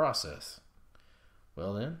her process.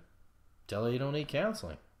 Well then, tell her you don't need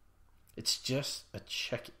counseling. It's just a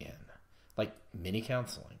check-in, like mini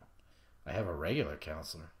counseling. I have a regular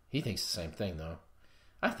counselor. He thinks the same thing, though.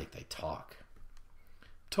 I think they talk.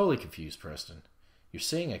 Totally confused, Preston. You're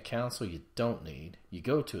seeing a counselor you don't need. You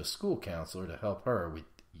go to a school counselor to help her with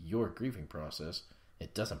your grieving process.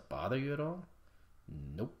 It doesn't bother you at all?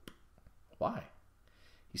 Nope. Why?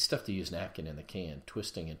 He stuffed the used napkin in the can,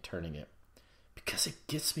 twisting and turning it. Because it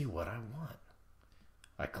gets me what I want.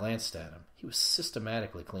 I glanced at him. He was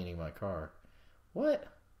systematically cleaning my car. What?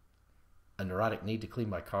 A neurotic need to clean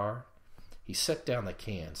my car? He set down the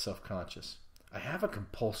can, self-conscious. I have a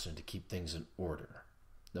compulsion to keep things in order.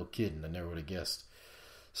 No kidding, I never would have guessed.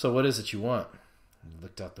 So what is it you want? He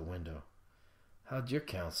looked out the window. How'd your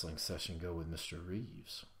counseling session go with Mr.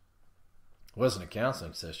 Reeves? It wasn't a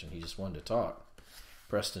counseling session, he just wanted to talk.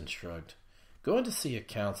 Preston shrugged. Going to see a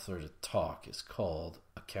counselor to talk is called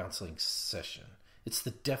a counseling session. It's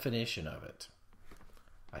the definition of it.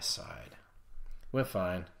 I sighed. Went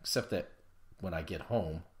fine, except that when I get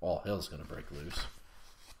home, all hell's going to break loose.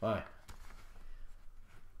 Why?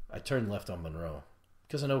 I turned left on Monroe.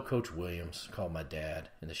 Because I know Coach Williams called my dad,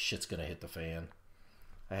 and the shit's going to hit the fan.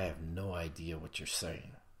 I have no idea what you're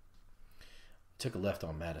saying. I took a left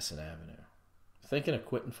on Madison Avenue. Thinking of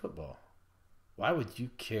quitting football. Why would you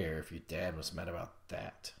care if your dad was mad about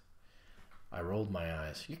that? I rolled my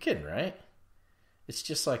eyes. You're kidding, right? It's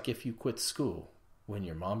just like if you quit school. Wouldn't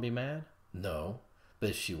your mom be mad? No. But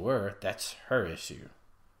if she were, that's her issue.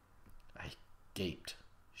 I gaped.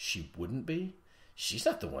 She wouldn't be? She's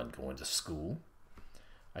not the one going to school.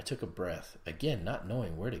 I took a breath, again not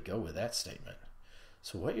knowing where to go with that statement.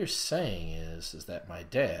 So what you're saying is that my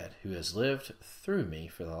dad, who has lived through me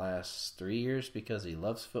for the last 3 years because he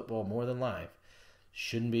loves football more than life,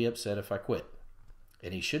 shouldn't be upset if I quit.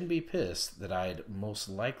 And he shouldn't be pissed that I'd most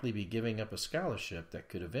likely be giving up a scholarship that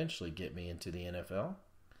could eventually get me into the NFL.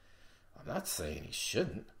 I'm not saying he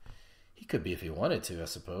shouldn't. He could be if he wanted to, I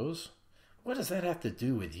suppose. What does that have to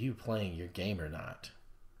do with you playing your game or not?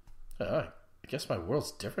 I guess my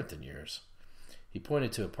world's different than yours. He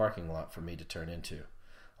pointed to a parking lot for me to turn into.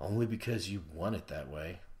 Only because you want it that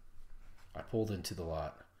way. I pulled into the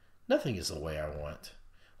lot. Nothing is the way I want.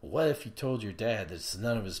 What if you told your dad that it's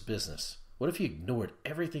none of his business? What if you ignored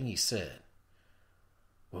everything he said?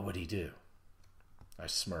 What would he do? I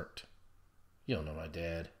smirked. You don't know my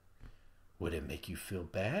dad. Would it make you feel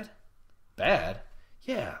bad? Bad?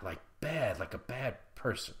 Yeah, like bad, like a bad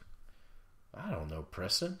person. I don't know,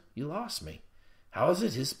 Preston. You lost me. How is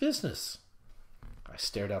it his business? I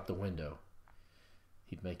stared out the window.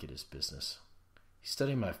 He'd make it his business. He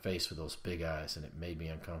studied my face with those big eyes, and it made me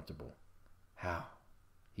uncomfortable. How?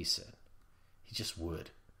 he said. He just would.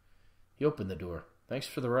 He opened the door. Thanks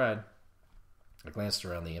for the ride. I glanced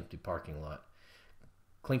around the empty parking lot.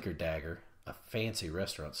 Clinker Dagger, a fancy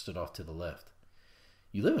restaurant, stood off to the left.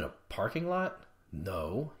 You live in a parking lot?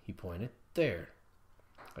 No, he pointed. There.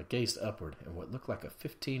 I gazed upward, and what looked like a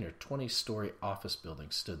 15 or 20-story office building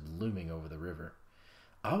stood looming over the river.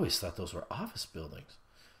 I always thought those were office buildings.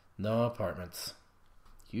 No, apartments.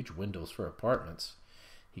 Huge windows for apartments.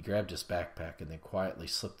 He grabbed his backpack and then quietly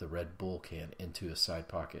slipped the Red Bull can into his side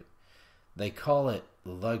pocket. They call it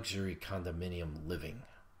luxury condominium living.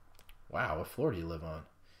 Wow, what floor do you live on?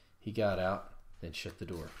 He got out, then shut the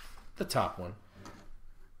door. The top one.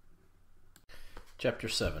 Chapter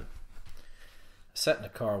 7. I sat in the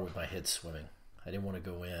car with my head swimming. I didn't want to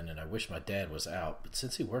go in, and I wished my dad was out, but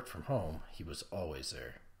since he worked from home, he was always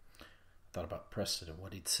there. I thought about Preston and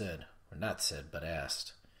what he'd said, or not said, but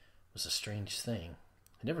asked. It was a strange thing.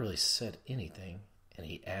 He never really said anything, and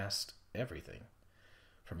he asked everything.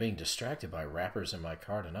 From being distracted by rappers in my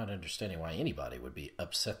car to not understanding why anybody would be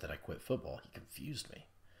upset that I quit football, he confused me.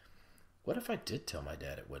 What if I did tell my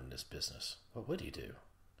dad it wasn't his business? What would he do?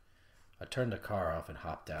 I turned the car off and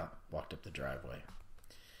hopped out, walked up the driveway.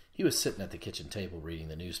 He was sitting at the kitchen table reading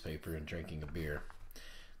the newspaper and drinking a beer.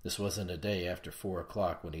 This wasn't a day after 4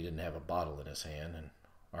 o'clock when he didn't have a bottle in his hand, and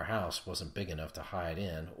our house wasn't big enough to hide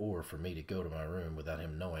in or for me to go to my room without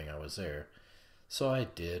him knowing I was there, so I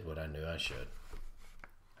did what I knew I should.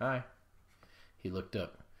 Hi. He looked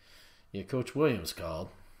up. Yeah, Coach Williams called.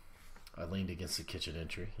 I leaned against the kitchen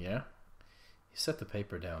entry. Yeah? He set the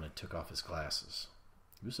paper down and took off his glasses.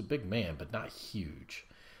 He was a big man, but not huge.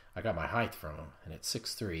 I got my height from him, and at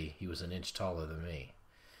 6'3", he was an inch taller than me.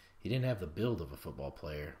 He didn't have the build of a football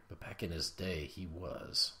player, but back in his day, he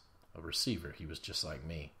was. A receiver, he was just like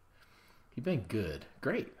me. He'd been good,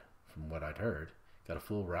 great, from what I'd heard. Got a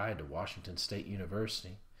full ride to Washington State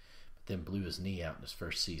University, but then blew his knee out in his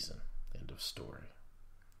first season. End of story.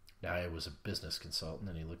 Now I was a business consultant,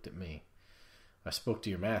 and he looked at me. I spoke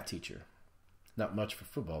to your math teacher. Not much for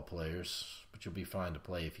football players, but you'll be fine to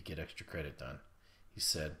play if you get extra credit done, he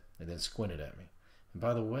said, and then squinted at me. And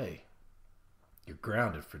by the way, you're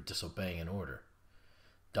grounded for disobeying an order.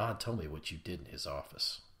 Don told me what you did in his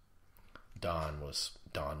office. Don was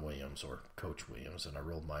Don Williams, or Coach Williams, and I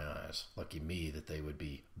rolled my eyes. Lucky me that they would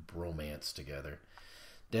be bromance together.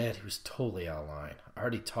 Dad, he was totally out of line. I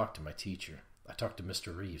already talked to my teacher. I talked to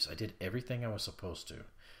Mr. Reeves. I did everything I was supposed to.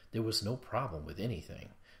 There was no problem with anything.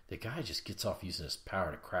 The guy just gets off using his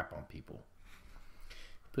power to crap on people.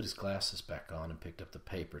 He put his glasses back on and picked up the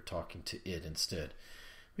paper, talking to it instead.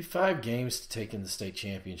 We have 5 games to take in the state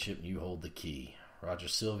championship, and you hold the key. Roger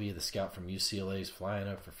Sylvia, the scout from UCLA, is flying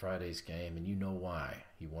up for Friday's game, and you know why.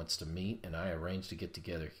 He wants to meet, and I arranged to get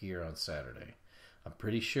together here on Saturday. I'm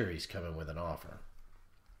pretty sure he's coming with an offer.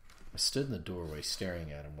 I stood in the doorway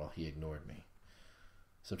staring at him while he ignored me.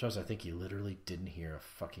 Sometimes I think he literally didn't hear a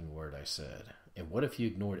fucking word I said. And what if you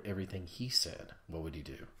ignored everything he said? What would he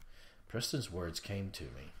do? Preston's words came to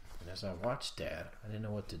me, and as I watched Dad, I didn't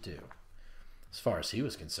know what to do. As far as he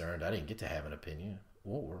was concerned, I didn't get to have an opinion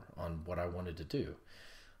or on what I wanted to do.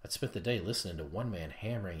 I'd spent the day listening to one man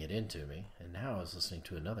hammering it into me, and now I was listening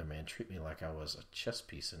to another man treat me like I was a chess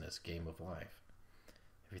piece in his game of life.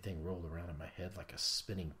 Everything rolled around in my head like a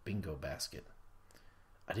spinning bingo basket.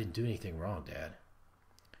 I didn't do anything wrong, Dad.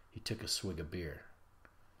 He took a swig of beer.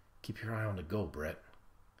 Keep your eye on the goal, Brett.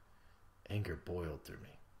 Anger boiled through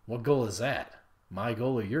me. What goal is that? My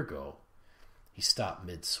goal or your goal? He stopped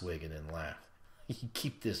mid-swig and then laughed. You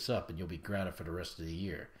keep this up and you'll be grounded for the rest of the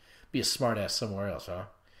year. Be a smartass somewhere else, huh?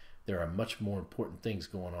 There are much more important things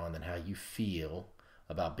going on than how you feel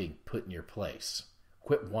about being put in your place.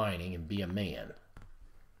 Quit whining and be a man.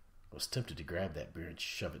 I was tempted to grab that beer and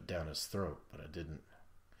shove it down his throat, but I didn't.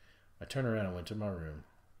 I turned around and went to my room.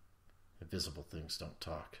 Invisible things don't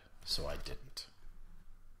talk, so I didn't.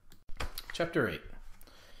 Chapter 8.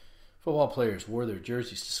 Football players wore their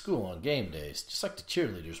jerseys to school on game days, just like the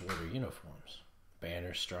cheerleaders wore their uniforms.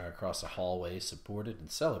 Banners strung across the hallways supported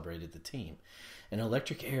and celebrated the team. An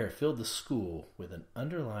electric air filled the school with an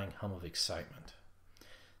underlying hum of excitement.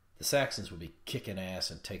 The Saxons would be kicking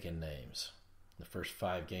ass and taking names. In the first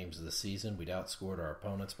 5 games of the season, we'd outscored our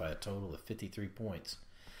opponents by a total of 53 points.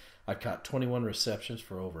 I'd caught 21 receptions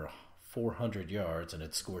for over 400 yards and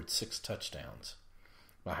had scored 6 touchdowns.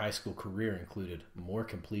 My high school career included more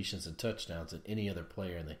completions and touchdowns than any other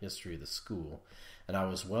player in the history of the school, and I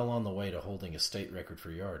was well on the way to holding a state record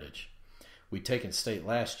for yardage. We'd taken state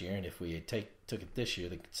last year, and if we had took it this year,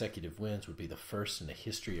 the consecutive wins would be the first in the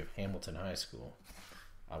history of Hamilton High School.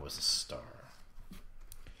 I was a star.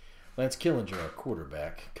 Lance Killinger, our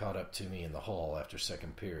quarterback, caught up to me in the hall after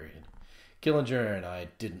second period. Killinger and I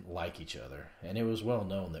didn't like each other, and it was well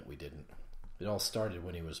known that we didn't. It all started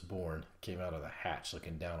when he was born, came out of the hatch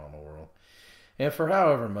looking down on the world. And for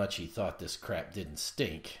however much he thought this crap didn't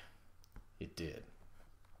stink, it did.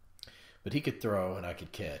 But he could throw and I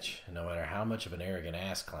could catch, and no matter how much of an arrogant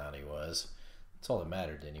ass clown he was, that's all that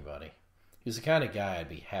mattered to anybody. He was the kind of guy I'd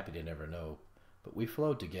be happy to never know, but we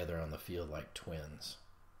flowed together on the field like twins.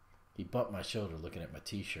 He bumped my shoulder looking at my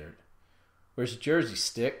t-shirt. "Where's your jersey,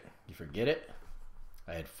 Stick? You forget it?"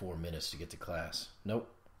 I had 4 minutes to get to class.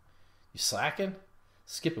 "Nope." "You slacking?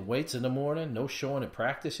 Skipping weights in the morning? No showing in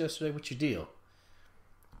practice yesterday? What's your deal?"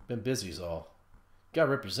 "Been busy's all." "Gotta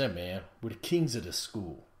represent, man. We're the kings of this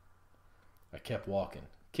school." I kept walking.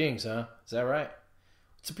 "Kings, huh? Is that right?"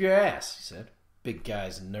 "What's up your ass?" he said. "Big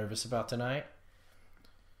guy's nervous about tonight?"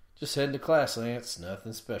 "Just heading to class, Lance.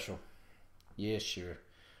 Nothing special." "Yeah, sure.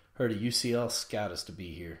 Heard a UCL scout us to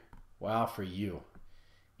be here. Wow for you.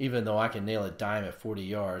 Even though I can nail a dime at 40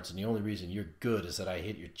 yards, and the only reason you're good is that I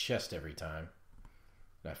hit your chest every time."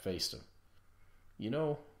 And I faced him. You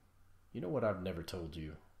know what I've never told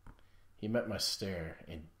you?" He met my stare,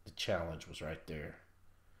 and the challenge was right there.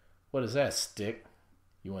 "What is that, Stick?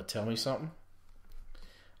 You want to tell me something?"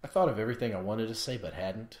 I thought of everything I wanted to say but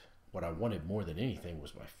hadn't. What I wanted more than anything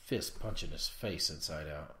was my fist punching his face inside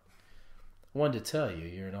out. "I wanted to tell you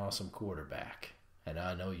you're an awesome quarterback, and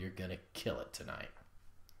I know you're going to kill it tonight."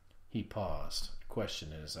 He paused, a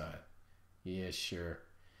question in his eye. "Yeah, sure.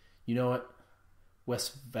 You know what?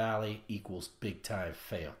 West Valley equals big time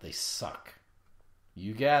fail. They suck."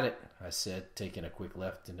 "You got it," I said, taking a quick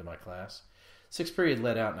left into my class. Sixth period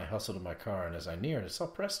let out and I hustled to my car, and as I neared, I saw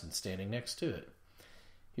Preston standing next to it.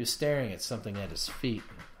 He was staring at something at his feet.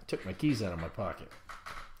 I took my keys out of my pocket.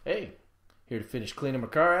 "Hey, here to finish cleaning my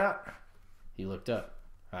car out?" He looked up.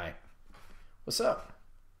 "Hi." "What's up?"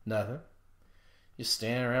 "Nothing." "Just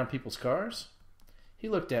standing around people's cars?" He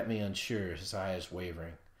looked at me unsure, his eyes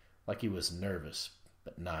wavering, like he was nervous,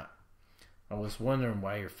 but not. "I was wondering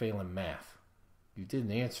why you're failing math. You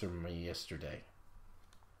didn't answer me yesterday."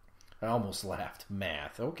 I almost laughed.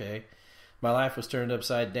 "Math, okay." My life was turned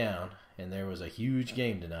upside down, and there was a huge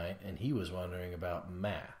game tonight, and he was wondering about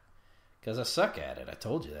math. "'Cause I suck at it, I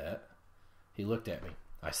told you that." He looked at me.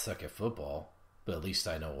 "I suck at football, but at least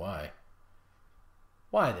I know why."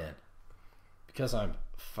 "Why then?" "Because I'm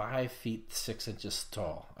 5 feet 6 inches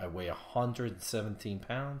tall. I weigh 117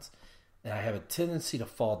 pounds, and I have a tendency to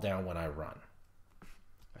fall down when I run."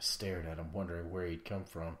 I stared at him, wondering where he'd come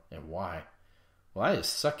from and why. "Well, I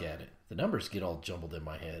just suck at it. The numbers get all jumbled in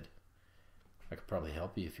my head." "I could probably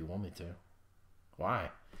help you if you want me to."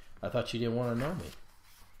 "Why? I thought you didn't want to know me."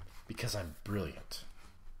 "Because I'm brilliant."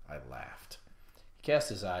 I laughed. He cast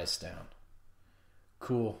his eyes down.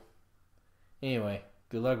 "Cool. Anyway,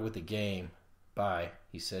 good luck with the game. Bye,"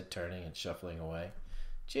 he said, turning and shuffling away.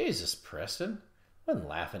 "Jesus, Preston. I wasn't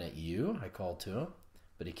laughing at you," I called to him,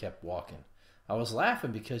 but he kept walking. "I was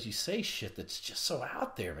laughing because you say shit that's just so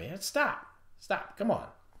out there, man. Stop. Stop. Come on."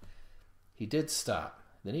 He did stop.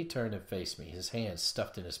 Then he turned and faced me, his hands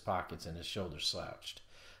stuffed in his pockets and his shoulders slouched.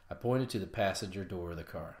 I pointed to the passenger door of the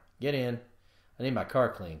car. "Get in. I need my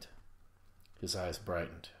car cleaned." His eyes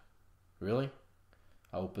brightened. "Really?"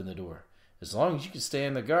 I opened the door. "As long as you can stay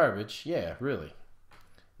in the garbage, yeah, really."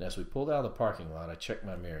 And as we pulled out of the parking lot, I checked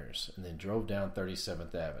my mirrors and then drove down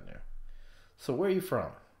 37th Avenue. "So where are you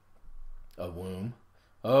from?" "A womb."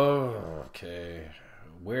 "Oh, okay.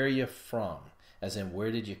 Where are you from? As in,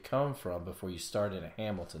 where did you come from before you started at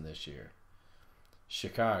Hamilton this year?"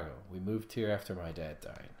 "Chicago. We moved here after my dad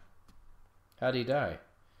died." "How'd he die?"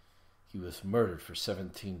 "He was murdered for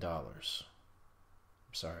 $17.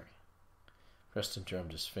 "I'm sorry." Preston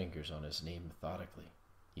drummed his fingers on his knee methodically.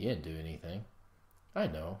 "You didn't do anything." "I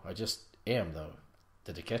know. I just am, though.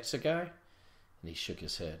 Did they catch the guy?" And he shook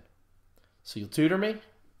his head. "So you'll tutor me?"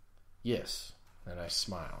 "Yes." And I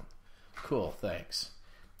smiled. "Cool, thanks."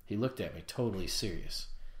 He looked at me, totally serious.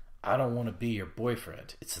 "I don't want to be your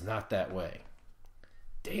boyfriend. It's not that way."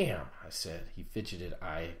 "Damn," I said. He fidgeted,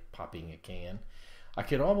 eye-popping a can. I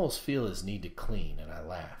could almost feel his need to clean, and I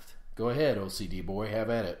laughed. "Go ahead, OCD boy, have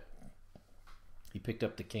at it." He picked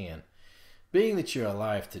up the can. "Being that you're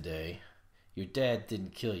alive today, your dad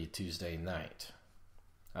didn't kill you Tuesday night.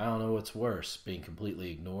 I don't know what's worse, being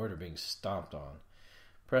completely ignored or being stomped on."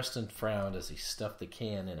 Preston frowned as he stuffed the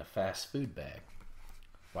can in a fast food bag.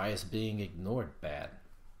 "Why is being ignored bad?"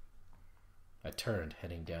 I turned,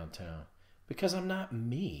 heading downtown. "Because I'm not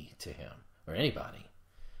me to him, or anybody.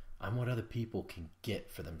 I'm what other people can get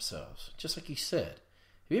for themselves. Just like you said.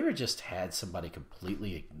 Have you ever just had somebody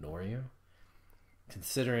completely ignore you?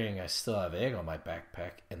 Considering I still have egg on my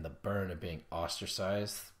backpack and the burn of being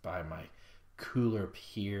ostracized by my cooler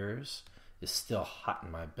peers is still hot in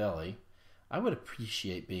my belly, I would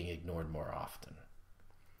appreciate being ignored more often.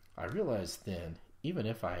 I realized then, even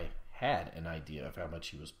if I had an idea of how much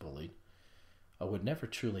he was bullied, I would never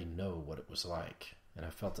truly know what it was like, and I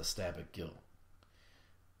felt a stab of guilt.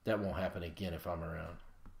 That won't happen again if I'm around.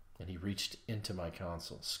 And he reached into my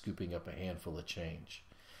console, scooping up a handful of change.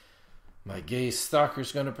 My gay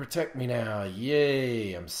stalker's gonna protect me now.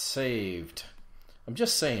 Yay, I'm saved. I'm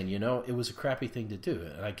just saying, it was a crappy thing to do,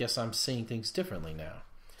 and I guess I'm seeing things differently now.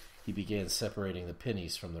 He began separating the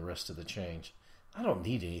pennies from the rest of the change. I don't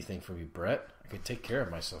need anything from you, Brett. I can take care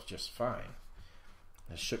of myself just fine.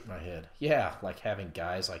 I shook my head. Yeah, like having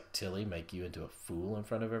guys like Tilly make you into a fool in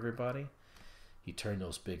front of everybody. He turned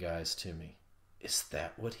those big eyes to me. Is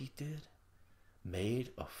that what he did?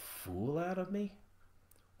 Made a fool out of me?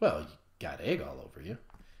 Well, you got egg all over you.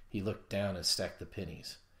 He looked down and stacked the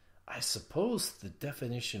pennies. I suppose the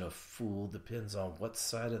definition of fool depends on what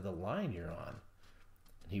side of the line you're on.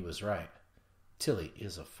 And he was right. Tilly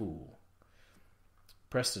is a fool.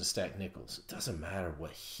 Preston stacked nickels. It doesn't matter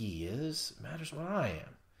what he is. It matters what I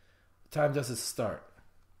am. What time does it start?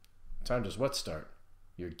 What time does what start?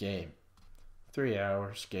 Your game. 3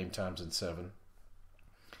 hours. Game time's in 7.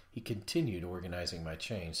 He continued organizing my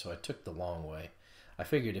change, so I took the long way. I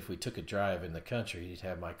figured if we took a drive in the country, he'd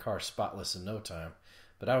have my car spotless in no time,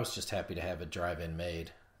 but I was just happy to have a drive-in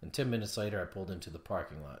made, and 10 minutes later I pulled into the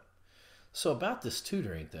parking lot. So about this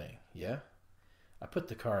tutoring thing, yeah? I put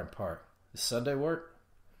the car in park. Does Sunday work?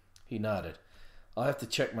 He nodded. I'll have to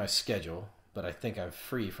check my schedule, but I think I'm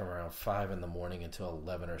free from around 5 in the morning until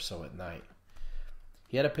 11 or so at night.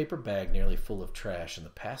 He had a paper bag nearly full of trash, and the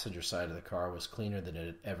passenger side of the car was cleaner than it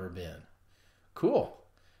had ever been. Cool.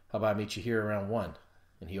 How about I meet you here around 1?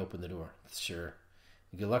 And he opened the door. Sure.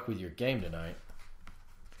 Good luck with your game tonight.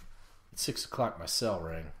 At 6 o'clock, my cell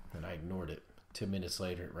rang, and I ignored it. 10 minutes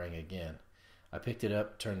later, it rang again. I picked it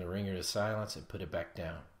up, turned the ringer to silence, and put it back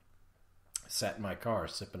down. I sat in my car,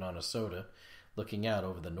 sipping on a soda, looking out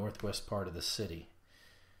over the northwest part of the city.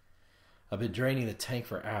 I've been draining the tank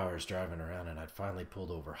for hours driving around, and I'd finally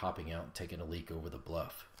pulled over, hopping out and taking a leak over the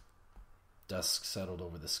bluff. Dusk settled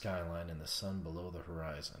over the skyline and the sun below the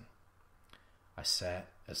horizon. I sat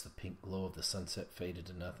as the pink glow of the sunset faded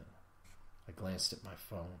to nothing. I glanced at my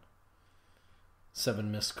phone. 7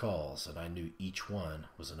 missed calls, and I knew each one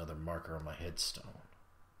was another marker on my headstone.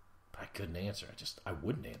 But I couldn't answer. I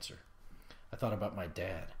wouldn't answer. I thought about my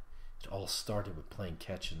dad. It all started with playing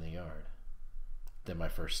catch in the yard. Then my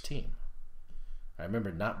first team. I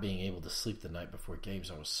remember not being able to sleep the night before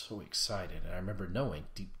games. I was so excited, and I remember knowing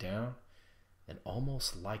deep down, and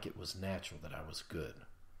almost like it was natural, that I was good.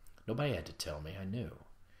 Nobody had to tell me. I knew,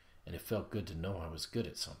 and it felt good to know I was good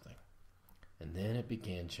at something. And then it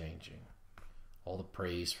began changing. All the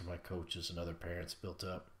praise from my coaches and other parents built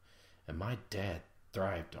up, and my dad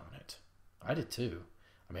thrived on it. I did too.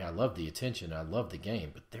 I loved the attention, I loved the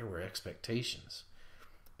game, but there were expectations.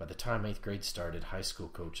 By the time 8th grade started, high school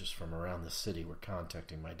coaches from around the city were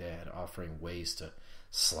contacting my dad, offering ways to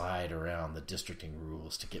slide around the districting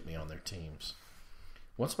rules to get me on their teams.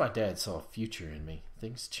 Once my dad saw a future in me,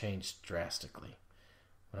 things changed drastically.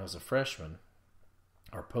 When I was a freshman,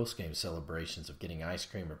 our post-game celebrations of getting ice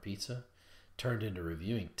cream or pizza turned into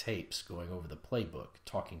reviewing tapes, going over the playbook,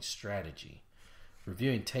 talking strategy.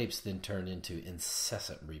 Reviewing tapes then turned into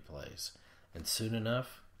incessant replays, and soon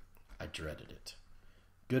enough, I dreaded it.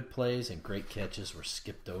 Good plays and great catches were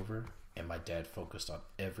skipped over, and my dad focused on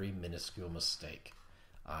every minuscule mistake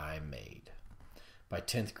I made. By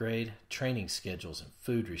 10th grade, training schedules and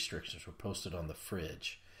food restrictions were posted on the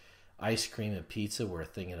fridge. Ice cream and pizza were a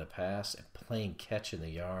thing in the past, and playing catch in the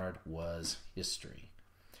yard was history.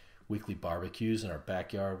 Weekly barbecues in our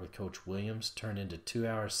backyard with Coach Williams turned into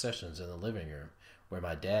 2-hour sessions in the living room, where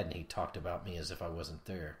my dad and he talked about me as if I wasn't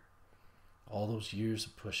there. All those years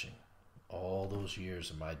of pushing, all those years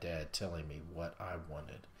of my dad telling me what I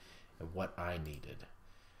wanted and what I needed.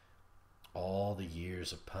 All the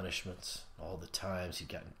years of punishments, all the times he'd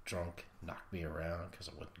gotten drunk, knocked me around because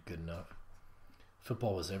I wasn't good enough.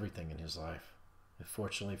 Football was everything in his life. And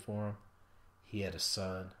fortunately for him, he had a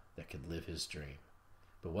son that could live his dream.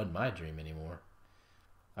 But it wasn't my dream anymore.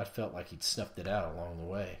 I felt like he'd snuffed it out along the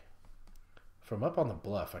way. From up on the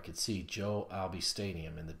bluff, I could see Joe Albee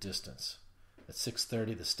Stadium in the distance. At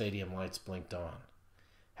 6:30, the stadium lights blinked on.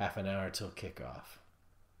 Half an hour till kickoff.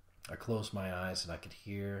 I closed my eyes and I could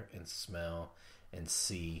hear and smell and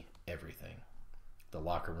see everything. The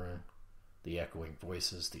locker room, the echoing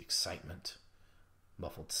voices, the excitement,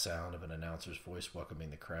 muffled sound of an announcer's voice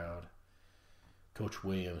welcoming the crowd. Coach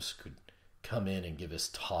Williams could come in and give his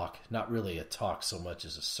talk, not really a talk so much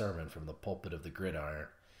as a sermon from the pulpit of the gridiron.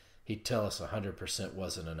 He'd tell us 100%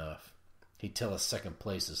 wasn't enough. He'd tell us second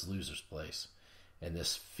place is loser's place. And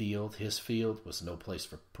this field, his field, was no place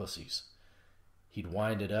for pussies. He'd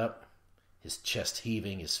wind it up, his chest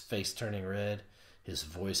heaving, his face turning red, his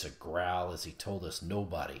voice a growl as he told us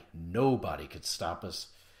nobody could stop us,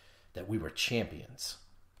 that we were champions.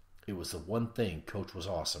 It was the one thing Coach was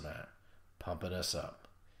awesome at, pumping us up,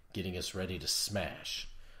 getting us ready to smash.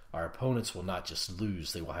 Our opponents will not just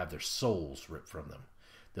lose, they will have their souls ripped from them.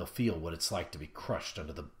 They'll feel what it's like to be crushed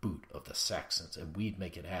under the boot of the Saxons, and we'd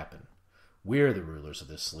make it happen. We're the rulers of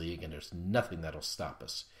this league, and there's nothing that'll stop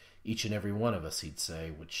us. Each and every one of us, he'd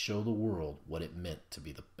say, would show the world what it meant to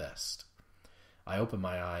be the best. I opened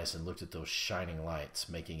my eyes and looked at those shining lights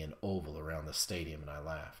making an oval around the stadium, and I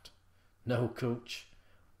laughed. No, Coach,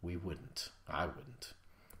 we wouldn't. I wouldn't.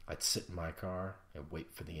 I'd sit in my car and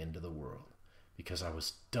wait for the end of the world, because I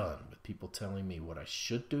was done with people telling me what I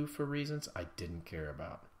should do for reasons I didn't care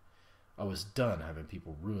about. I was done having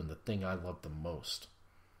people ruin the thing I loved the most.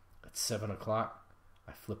 At 7 o'clock,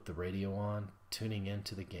 I flipped the radio on, tuning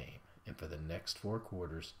into the game, and for the next 4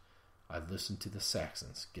 quarters, I listened to the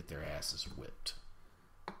Saxons get their asses whipped.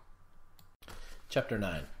 Chapter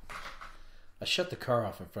 9. I shut the car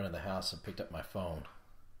off in front of the house and picked up my phone.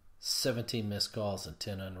 17 missed calls and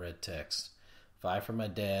 10 unread texts. 5 from my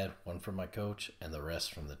dad, 1 from my coach, and the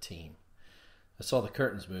rest from the team. I saw the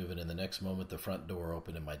curtains move, and in the next moment the front door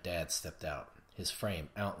opened and my dad stepped out, his frame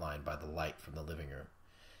outlined by the light from the living room.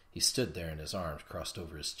 He stood there and his arms crossed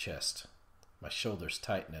over his chest. My shoulders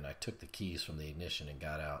tightened and I took the keys from the ignition and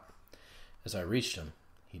got out. As I reached him,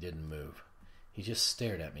 he didn't move. He just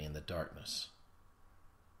stared at me in the darkness.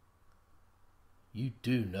 You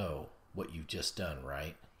do know what you've just done,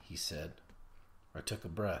 right? He said. I took a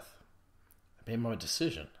breath. I made my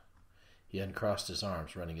decision. He uncrossed his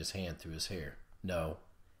arms, running his hand through his hair. No,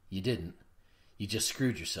 you didn't. You just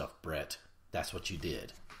screwed yourself, Brett. That's what you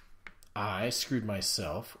did. I screwed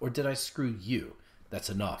myself, or did I screw you? That's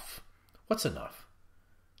enough. What's enough?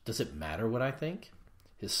 Does it matter what I think?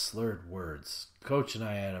 His slurred words. Coach and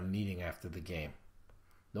I had a meeting after the game.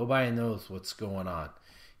 Nobody knows what's going on.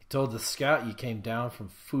 He told the scout you came down from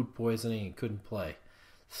food poisoning and couldn't play.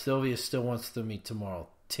 Sylvia still wants to meet tomorrow,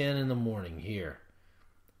 10 in the morning here.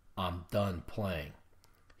 I'm done playing.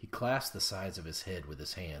 He clasped the sides of his head with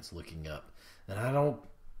his hands, looking up. And I don't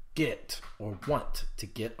get or want to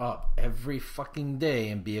get up every fucking day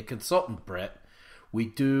and be a consultant, Brett. We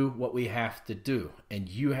do what we have to do, and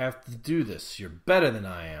you have to do this. You're better than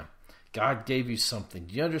I am. God gave you something.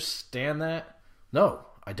 Do you understand that? No,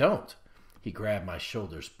 I don't. He grabbed my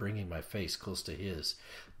shoulders, bringing my face close to his.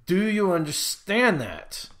 Do you understand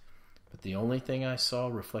that? But the only thing I saw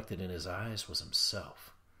reflected in his eyes was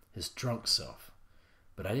himself, his drunk self.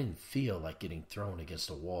 But I didn't feel like getting thrown against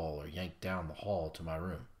a wall or yanked down the hall to my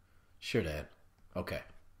room. Sure, Dad. Okay,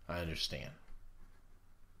 I understand.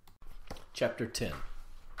 Chapter 10.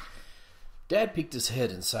 Dad peeked his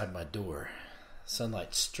head inside my door.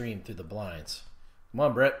 Sunlight streamed through the blinds. Come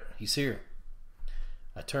on, Brett. He's here.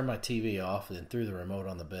 I turned my TV off and threw the remote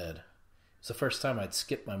on the bed. It was the first time I'd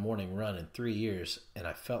skipped my morning run in 3 years, and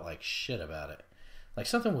I felt like shit about it. Like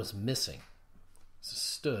something was missing. As I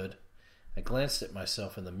stood, I glanced at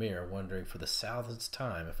myself in the mirror, wondering for the thousandth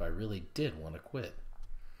time if I really did want to quit.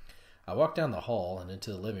 I walked down the hall and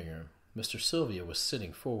into the living room. Mr. Sylvia was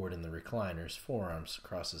sitting forward in the recliner, his forearms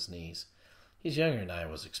across his knees. He's younger than I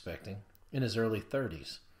was expecting, in his early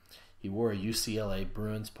 30s. He wore a UCLA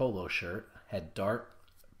Bruins polo shirt, had dark,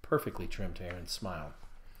 perfectly trimmed hair, and smiled.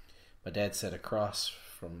 My dad sat across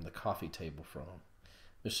from the coffee table from him.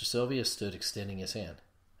 Mr. Sylvia stood extending his hand.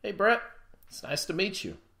 Hey, Brett. It's nice to meet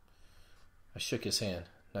you. I shook his hand.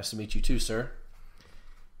 Nice to meet you too, sir.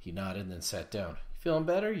 He nodded and then sat down. You feeling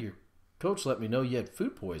better? Your coach let me know you had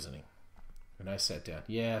food poisoning. And I sat down.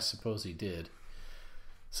 Yeah, I suppose he did.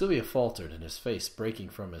 Sylvia faltered, and his face breaking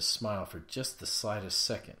from his smile for just the slightest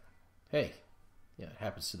second. Hey, yeah, it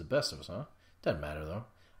happens to the best of us, huh? Doesn't matter, though.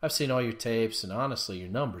 I've seen all your tapes, and honestly, your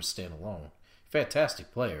numbers stand alone.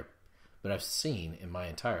 Fantastic player, but I've seen in my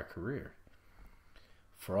entire career.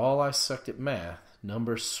 For all I sucked at math,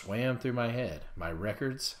 numbers swam through my head. My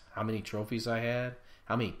records, how many trophies I had,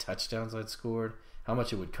 how many touchdowns I'd scored, how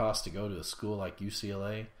much it would cost to go to a school like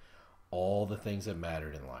UCLA, all the things that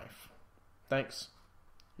mattered in life. Thanks.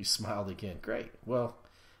 He smiled again. Great. Well,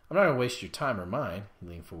 I'm not going to waste your time or mine. He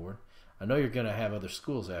leaned forward. I know you're going to have other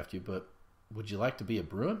schools after you, but would you like to be a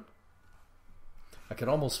Bruin? I could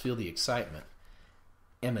almost feel the excitement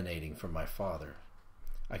emanating from my father.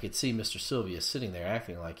 I could see Mr. Sylvia sitting there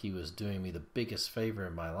acting like he was doing me the biggest favor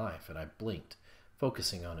in my life, and I blinked,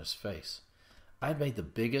 focusing on his face. I'd made the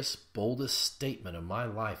biggest, boldest statement of my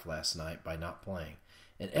life last night by not playing,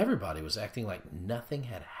 and everybody was acting like nothing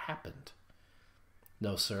had happened.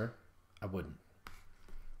 No, sir, I wouldn't.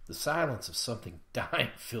 The silence of something dying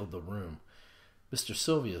filled the room. Mr.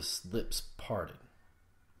 Sylvia's lips parted,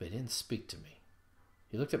 but he didn't speak to me.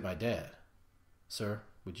 He looked at my dad. Sir,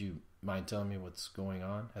 would you mind telling me what's going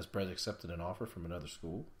on? Has Brett accepted an offer from another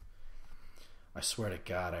school? I swear to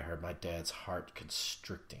God I heard my dad's heart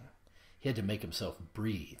constricting. He had to make himself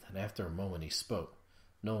breathe, and after a moment he spoke.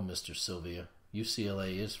 No, Mr. Sylvia,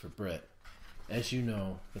 UCLA is for Brett. As you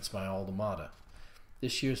know, it's my alma mater.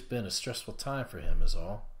 This year's been a stressful time for him is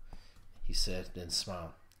all, he said, then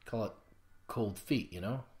smiled. Call it cold feet, you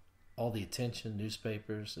know? All the attention,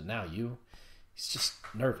 newspapers, and now you. He's just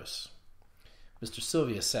nervous. Mr.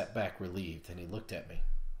 Sylvia sat back relieved, and he looked at me.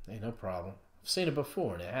 Hey, no problem. I've seen it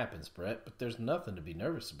before, and it happens, Brett, but there's nothing to be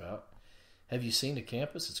nervous about. Have you seen the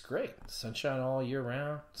campus? It's great. Sunshine all year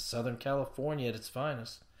round. Southern California at its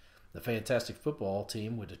finest. The fantastic football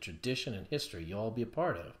team with a tradition and history you'll all be a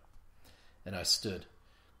part of. And I stood.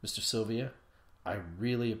 Mr. Sylvia, I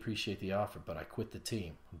really appreciate the offer, but I quit the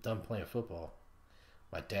team. I'm done playing football.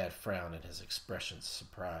 My dad frowned, and his expression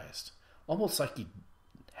surprised. Almost like he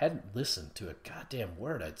hadn't listened to a goddamn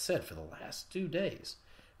word I'd said for the last 2 days.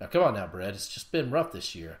 Now, come on now, Brett. It's just been rough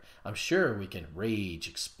this year. I'm sure we can. Rage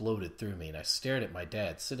exploded through me, and I stared at my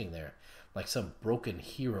dad sitting there like some broken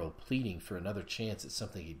hero pleading for another chance at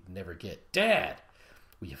something he'd never get. Dad,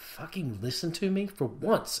 will you fucking listen to me for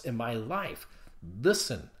once in my life?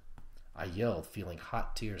 Listen, I yelled, feeling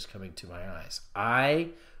hot tears coming to my eyes. I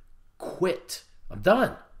quit. I'm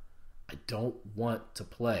done. I don't want to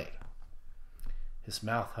play. His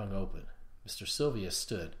mouth hung open. Mr. Sylvia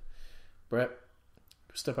stood. Brett,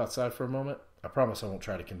 step outside for a moment. I promise I won't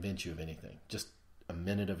try to convince you of anything. Just a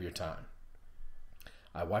minute of your time.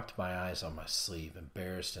 I wiped my eyes on my sleeve,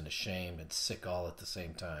 embarrassed and ashamed and sick all at the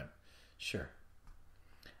same time. Sure.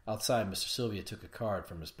 Outside, Mr. Sylvia took a card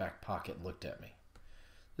from his back pocket and looked at me.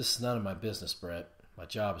 This is none of my business, Brett. My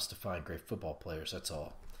job is to find great football players, that's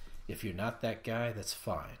all. If you're not that guy, that's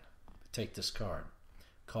fine. But take this card.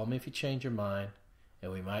 Call me if you change your mind,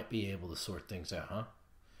 and we might be able to sort things out, huh?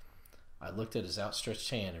 I looked at his outstretched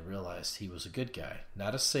hand and realized he was a good guy.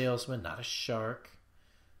 Not a salesman, not a shark.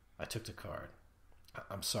 I took the card.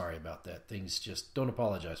 I'm sorry about that. Things just... Don't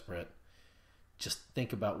apologize, Brett. Just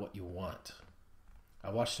think about what you want.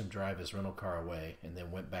 I watched him drive his rental car away and then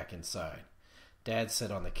went back inside. Dad sat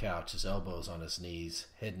on the couch, his elbows on his knees,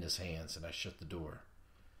 head in his hands, and I shut the door.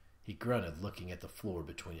 He grunted, looking at the floor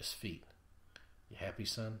between his feet. You happy,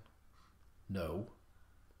 son? No.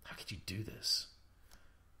 How could you do this?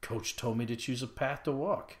 Coach told me to choose a path to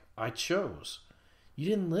walk. I chose. You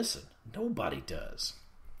didn't listen. Nobody does.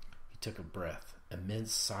 He took a breath.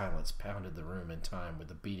 Immense silence pounded the room in time with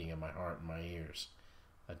the beating of my heart in my ears.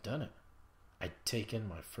 I'd done it. I'd taken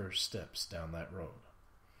my first steps down that road.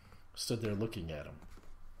 I stood there looking at him.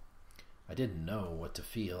 I didn't know what to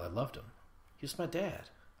feel. I loved him. He was my dad.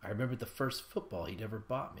 I remembered the first football he'd ever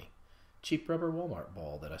bought me. Cheap rubber Walmart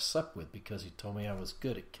ball that I slept with because he told me I was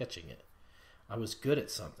good at catching it. I was good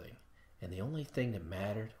at something, and the only thing that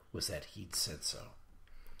mattered was that he'd said so.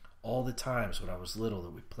 All the times when I was little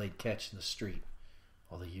that we played catch in the street.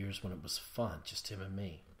 All the years when it was fun, just him and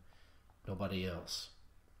me. Nobody else.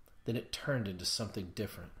 Then it turned into something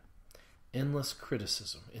different. Endless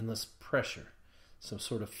criticism, endless pressure, some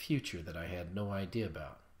sort of future that I had no idea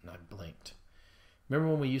about, and I blinked.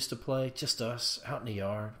 Remember when we used to play, just us, out in the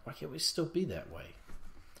yard? Why can't we still be that way?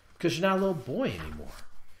 Because you're not a little boy anymore.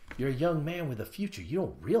 You're a young man with a future you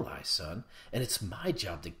don't realize, son, and it's my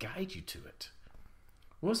job to guide you to it.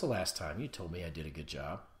 When was the last time you told me I did a good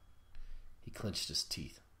job? He clenched his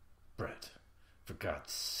teeth. Brett, for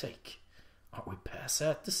God's sake, aren't we past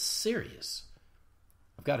that? This is serious.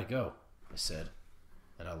 I've got to go, I said,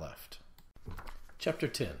 and I left. Chapter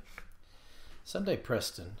 10. Sunday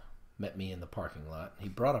Preston met me in the parking lot. He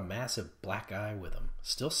brought a massive black eye with him,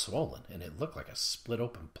 still swollen, and it looked like a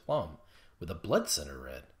split-open plum with a blood center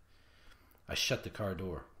red. I shut the car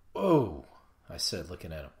door. Whoa, I said,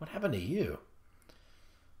 looking at him. What happened to you?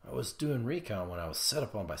 I was doing recon when I was set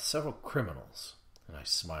upon by several criminals. And I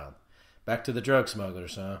smiled. Back to the drug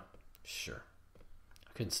smugglers, huh? Sure.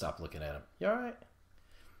 I couldn't stop looking at him. You all right?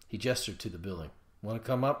 He gestured to the building. Want to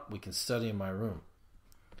come up? We can study in my room.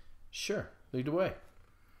 Sure. Lead the way.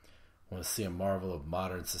 Want to see a marvel of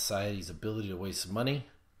modern society's ability to waste money?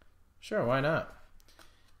 Sure, why not?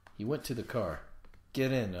 He went to the car.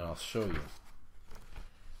 Get in and I'll show you.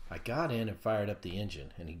 I got in and fired up the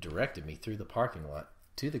engine, and he directed me through the parking lot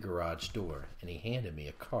to the garage door, and he handed me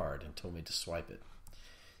a card and told me to swipe it.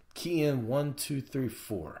 Key in 1, 2, 3,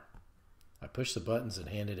 4. I pushed the buttons and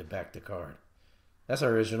handed it back the card. That's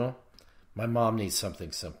original. My mom needs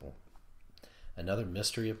something simple. Another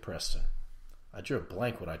mystery of Preston. I drew a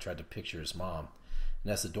blank when I tried to picture his mom,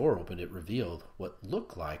 and as the door opened, it revealed what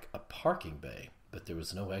looked like a parking bay, but there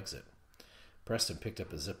was no exit. Preston picked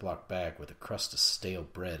up a Ziploc bag with a crust of stale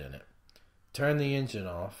bread in it. Turn the engine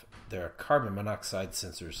off. There are carbon monoxide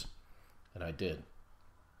sensors. And I did.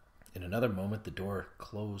 In another moment, the door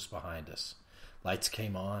closed behind us. Lights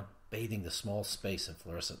came on, bathing the small space in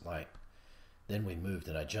fluorescent light. Then we moved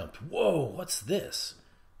and I jumped. Whoa, what's this?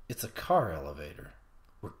 It's a car elevator.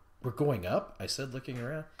 We're going up? I said, looking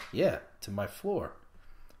around. Yeah, to my floor.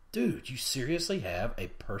 Dude, you seriously have a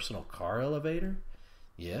personal car elevator?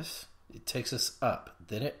 Yes. It takes us up.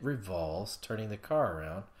 Then it revolves, turning the car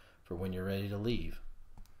around for when you're ready to leave.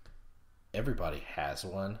 Everybody has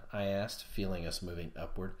one, I asked, feeling us moving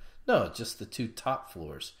upward. No, just the 2 top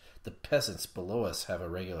floors. The peasants below us have a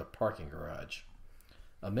regular parking garage.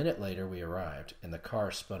 A minute later, we arrived, and the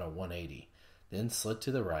car spun a 180, then slid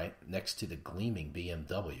to the right next to the gleaming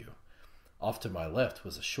BMW. Off to my left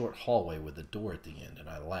was a short hallway with a door at the end, and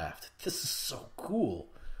I laughed. This is so cool.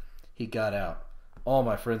 He got out. All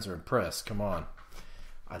my friends are impressed. Come on.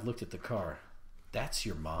 I looked at the car. That's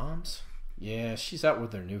your mom's? Yeah, she's out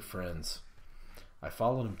with her new friends. I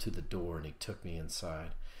followed him to the door, and he took me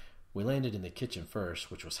inside. We landed in the kitchen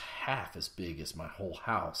first, which was half as big as my whole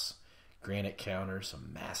house. Granite counters,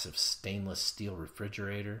 a massive stainless steel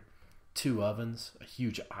refrigerator, 2 ovens, a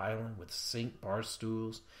huge island with sink, bar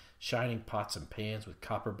stools, shining pots and pans with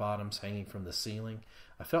copper bottoms hanging from the ceiling.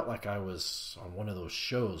 I felt like I was on one of those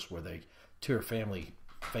shows where they tour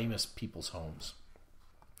famous people's homes.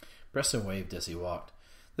 Preston waved as he walked.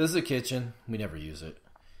 This is the kitchen. We never use it.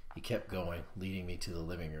 He kept going, leading me to the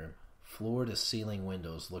living room. Floor-to-ceiling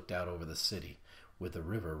windows looked out over the city, with the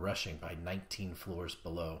river rushing by 19 floors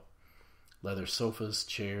below. Leather sofas,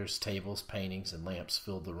 chairs, tables, paintings, and lamps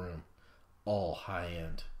filled the room, all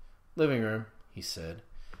high-end. Living room, he said.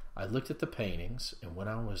 I looked at the paintings, and when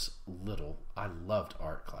I was little, I loved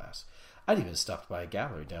art class. I'd even stopped by a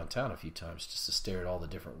gallery downtown a few times just to stare at all the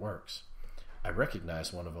different works. I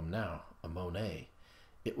recognized one of them now, a Monet.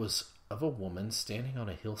 It was of a woman standing on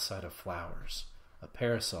a hillside of flowers, a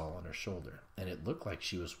parasol on her shoulder, and it looked like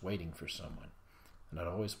she was waiting for someone. And I'd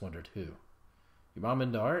always wondered who. Your mom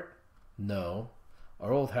into art? No.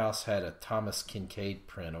 Our old house had a Thomas Kincaid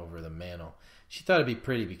print over the mantel. She thought it'd be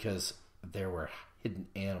pretty because there were hidden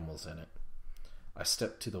animals in it. I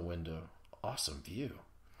stepped to the window. Awesome view.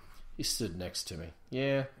 He stood next to me.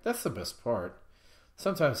 Yeah, that's the best part.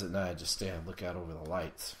 Sometimes at night I just stand and look out over the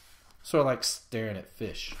lights. Sort of like staring at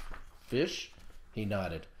fish. Fish? He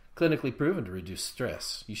nodded. Clinically proven to reduce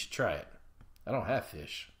stress. You should try it. I don't have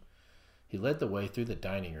fish. He led the way through the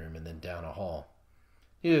dining room and then down a hall.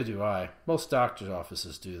 Neither do I. Most doctor's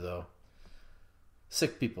offices do, though.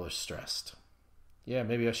 Sick people are stressed. Yeah,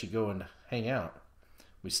 maybe I should go and hang out.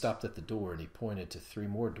 We stopped at the door, and he pointed to 3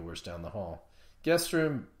 more doors down the hall. Guest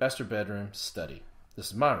room, master bedroom, study. This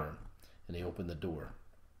is my room. And he opened the door.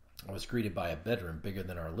 I was greeted by a bedroom bigger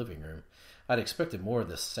than our living room. I'd expected more of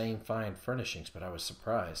the same fine furnishings, but I was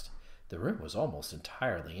surprised. The room was almost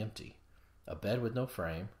entirely empty. A bed with no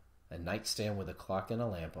frame, a nightstand with a clock and a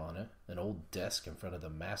lamp on it, an old desk in front of the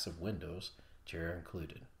massive windows, chair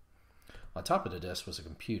included. On top of the desk was a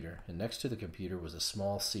computer, and next to the computer was a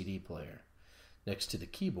small CD player. Next to the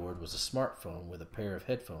keyboard was a smartphone with a pair of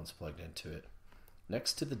headphones plugged into it.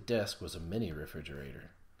 Next to the desk was a mini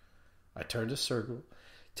refrigerator. I turned a circle,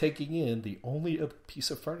 taking in the only other piece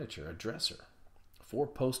of furniture, a dresser. 4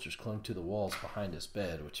 posters clung to the walls behind his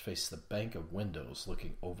bed, which faced the bank of windows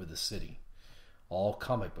looking over the city. All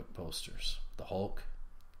comic book posters. The Hulk,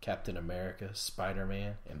 Captain America,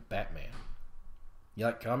 Spider-Man, and Batman. You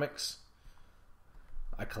like comics?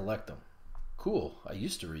 I collect them. Cool, I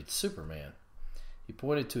used to read Superman. He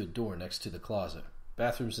pointed to a door next to the closet.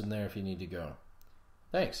 Bathroom's in there if you need to go.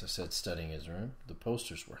 Thanks, I said, studying his room. The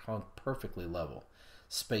posters were hung perfectly level,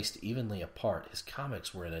 spaced evenly apart. His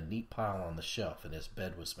comics were in a neat pile on the shelf, and his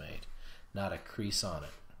bed was made. Not a crease on it.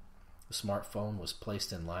 The smartphone was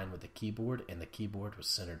placed in line with the keyboard, and the keyboard was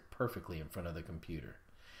centered perfectly in front of the computer.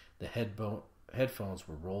 The headphones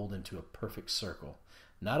were rolled into a perfect circle.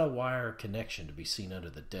 Not a wire or connection to be seen under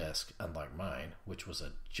the desk, unlike mine, which was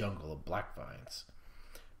a jungle of black vines.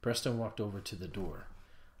 Preston walked over to the door.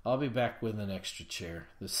 I'll be back with an extra chair.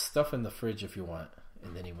 There's stuff in the fridge if you want.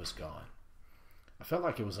 And then he was gone. I felt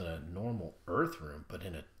like it was in a normal Earth room, but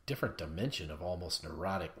in a different dimension of almost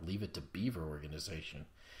neurotic Leave It to Beaver organization.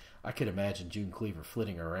 I could imagine June Cleaver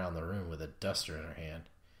flitting around the room with a duster in her hand.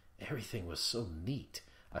 Everything was so neat.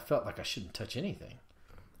 I felt like I shouldn't touch anything.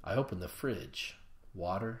 I opened the fridge.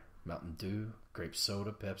 Water, Mountain Dew, grape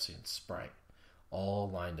soda, Pepsi, and Sprite, all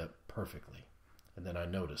lined up perfectly. And then I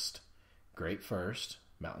noticed grape first,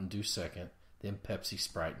 Mountain Dew second, then Pepsi,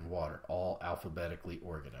 Sprite, and water, all alphabetically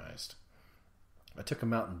organized. I took a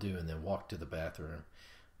Mountain Dew and then walked to the bathroom.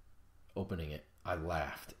 Opening it, I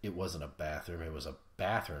laughed. It wasn't a bathroom. It was a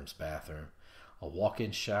bathroom's bathroom. A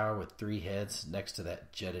walk-in shower with 3 heads next to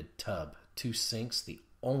that jetted tub. 2 sinks. The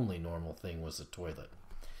only normal thing was the toilet.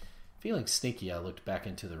 Feeling sneaky, I looked back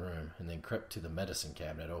into the room and then crept to the medicine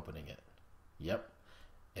cabinet, opening it. Yep,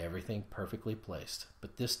 everything perfectly placed,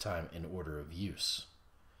 but this time in order of use.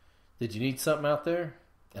 Did you need something out there?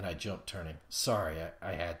 And I jumped, turning. Sorry,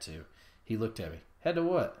 I had to. He looked at me. Had to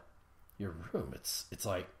what? Your room. It's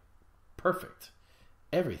like perfect.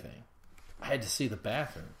 Everything. I had to see the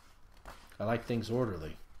bathroom. I like things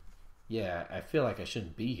orderly. Yeah, I feel like I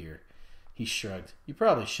shouldn't be here. He shrugged. You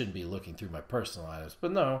probably shouldn't be looking through my personal items,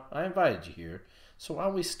 but no, I invited you here, so why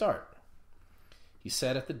don't we start? He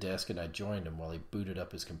sat at the desk and I joined him while he booted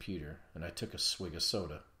up his computer, and I took a swig of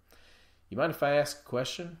soda. You mind if I ask a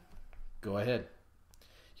question? Go ahead.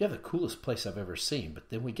 You have the coolest place I've ever seen, but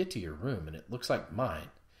then we get to your room and it looks like mine,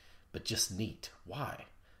 but just neat. Why?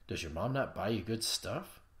 Does your mom not buy you good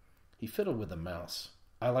stuff? He fiddled with a mouse.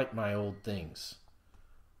 I like my old things.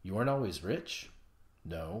 You weren't always rich?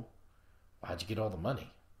 No. How'd you get all the money?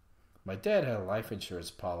 My dad had a life insurance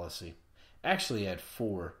policy. Actually, he had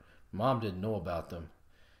 4. Mom didn't know about them.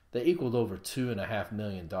 They equaled over $2.5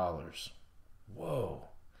 million. Whoa.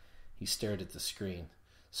 He stared at the screen.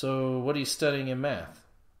 So, what are you studying in math?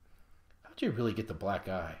 How'd you really get the black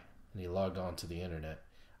eye? And he logged on to the internet.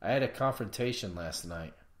 I had a confrontation last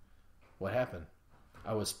night. What happened?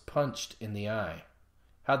 I was punched in the eye.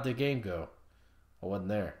 How'd the game go? I wasn't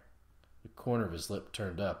there. The corner of his lip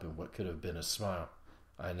turned up in what could have been a smile.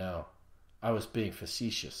 I know. I was being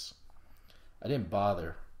facetious. I didn't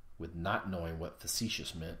bother with not knowing what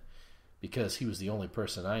facetious meant, because he was the only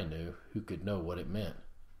person I knew who could know what it meant.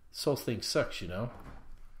 This whole thing sucks, you know?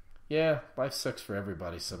 Yeah, life sucks for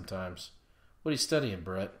everybody sometimes. What are you studying,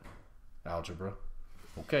 Brett? Algebra.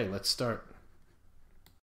 Okay, let's start.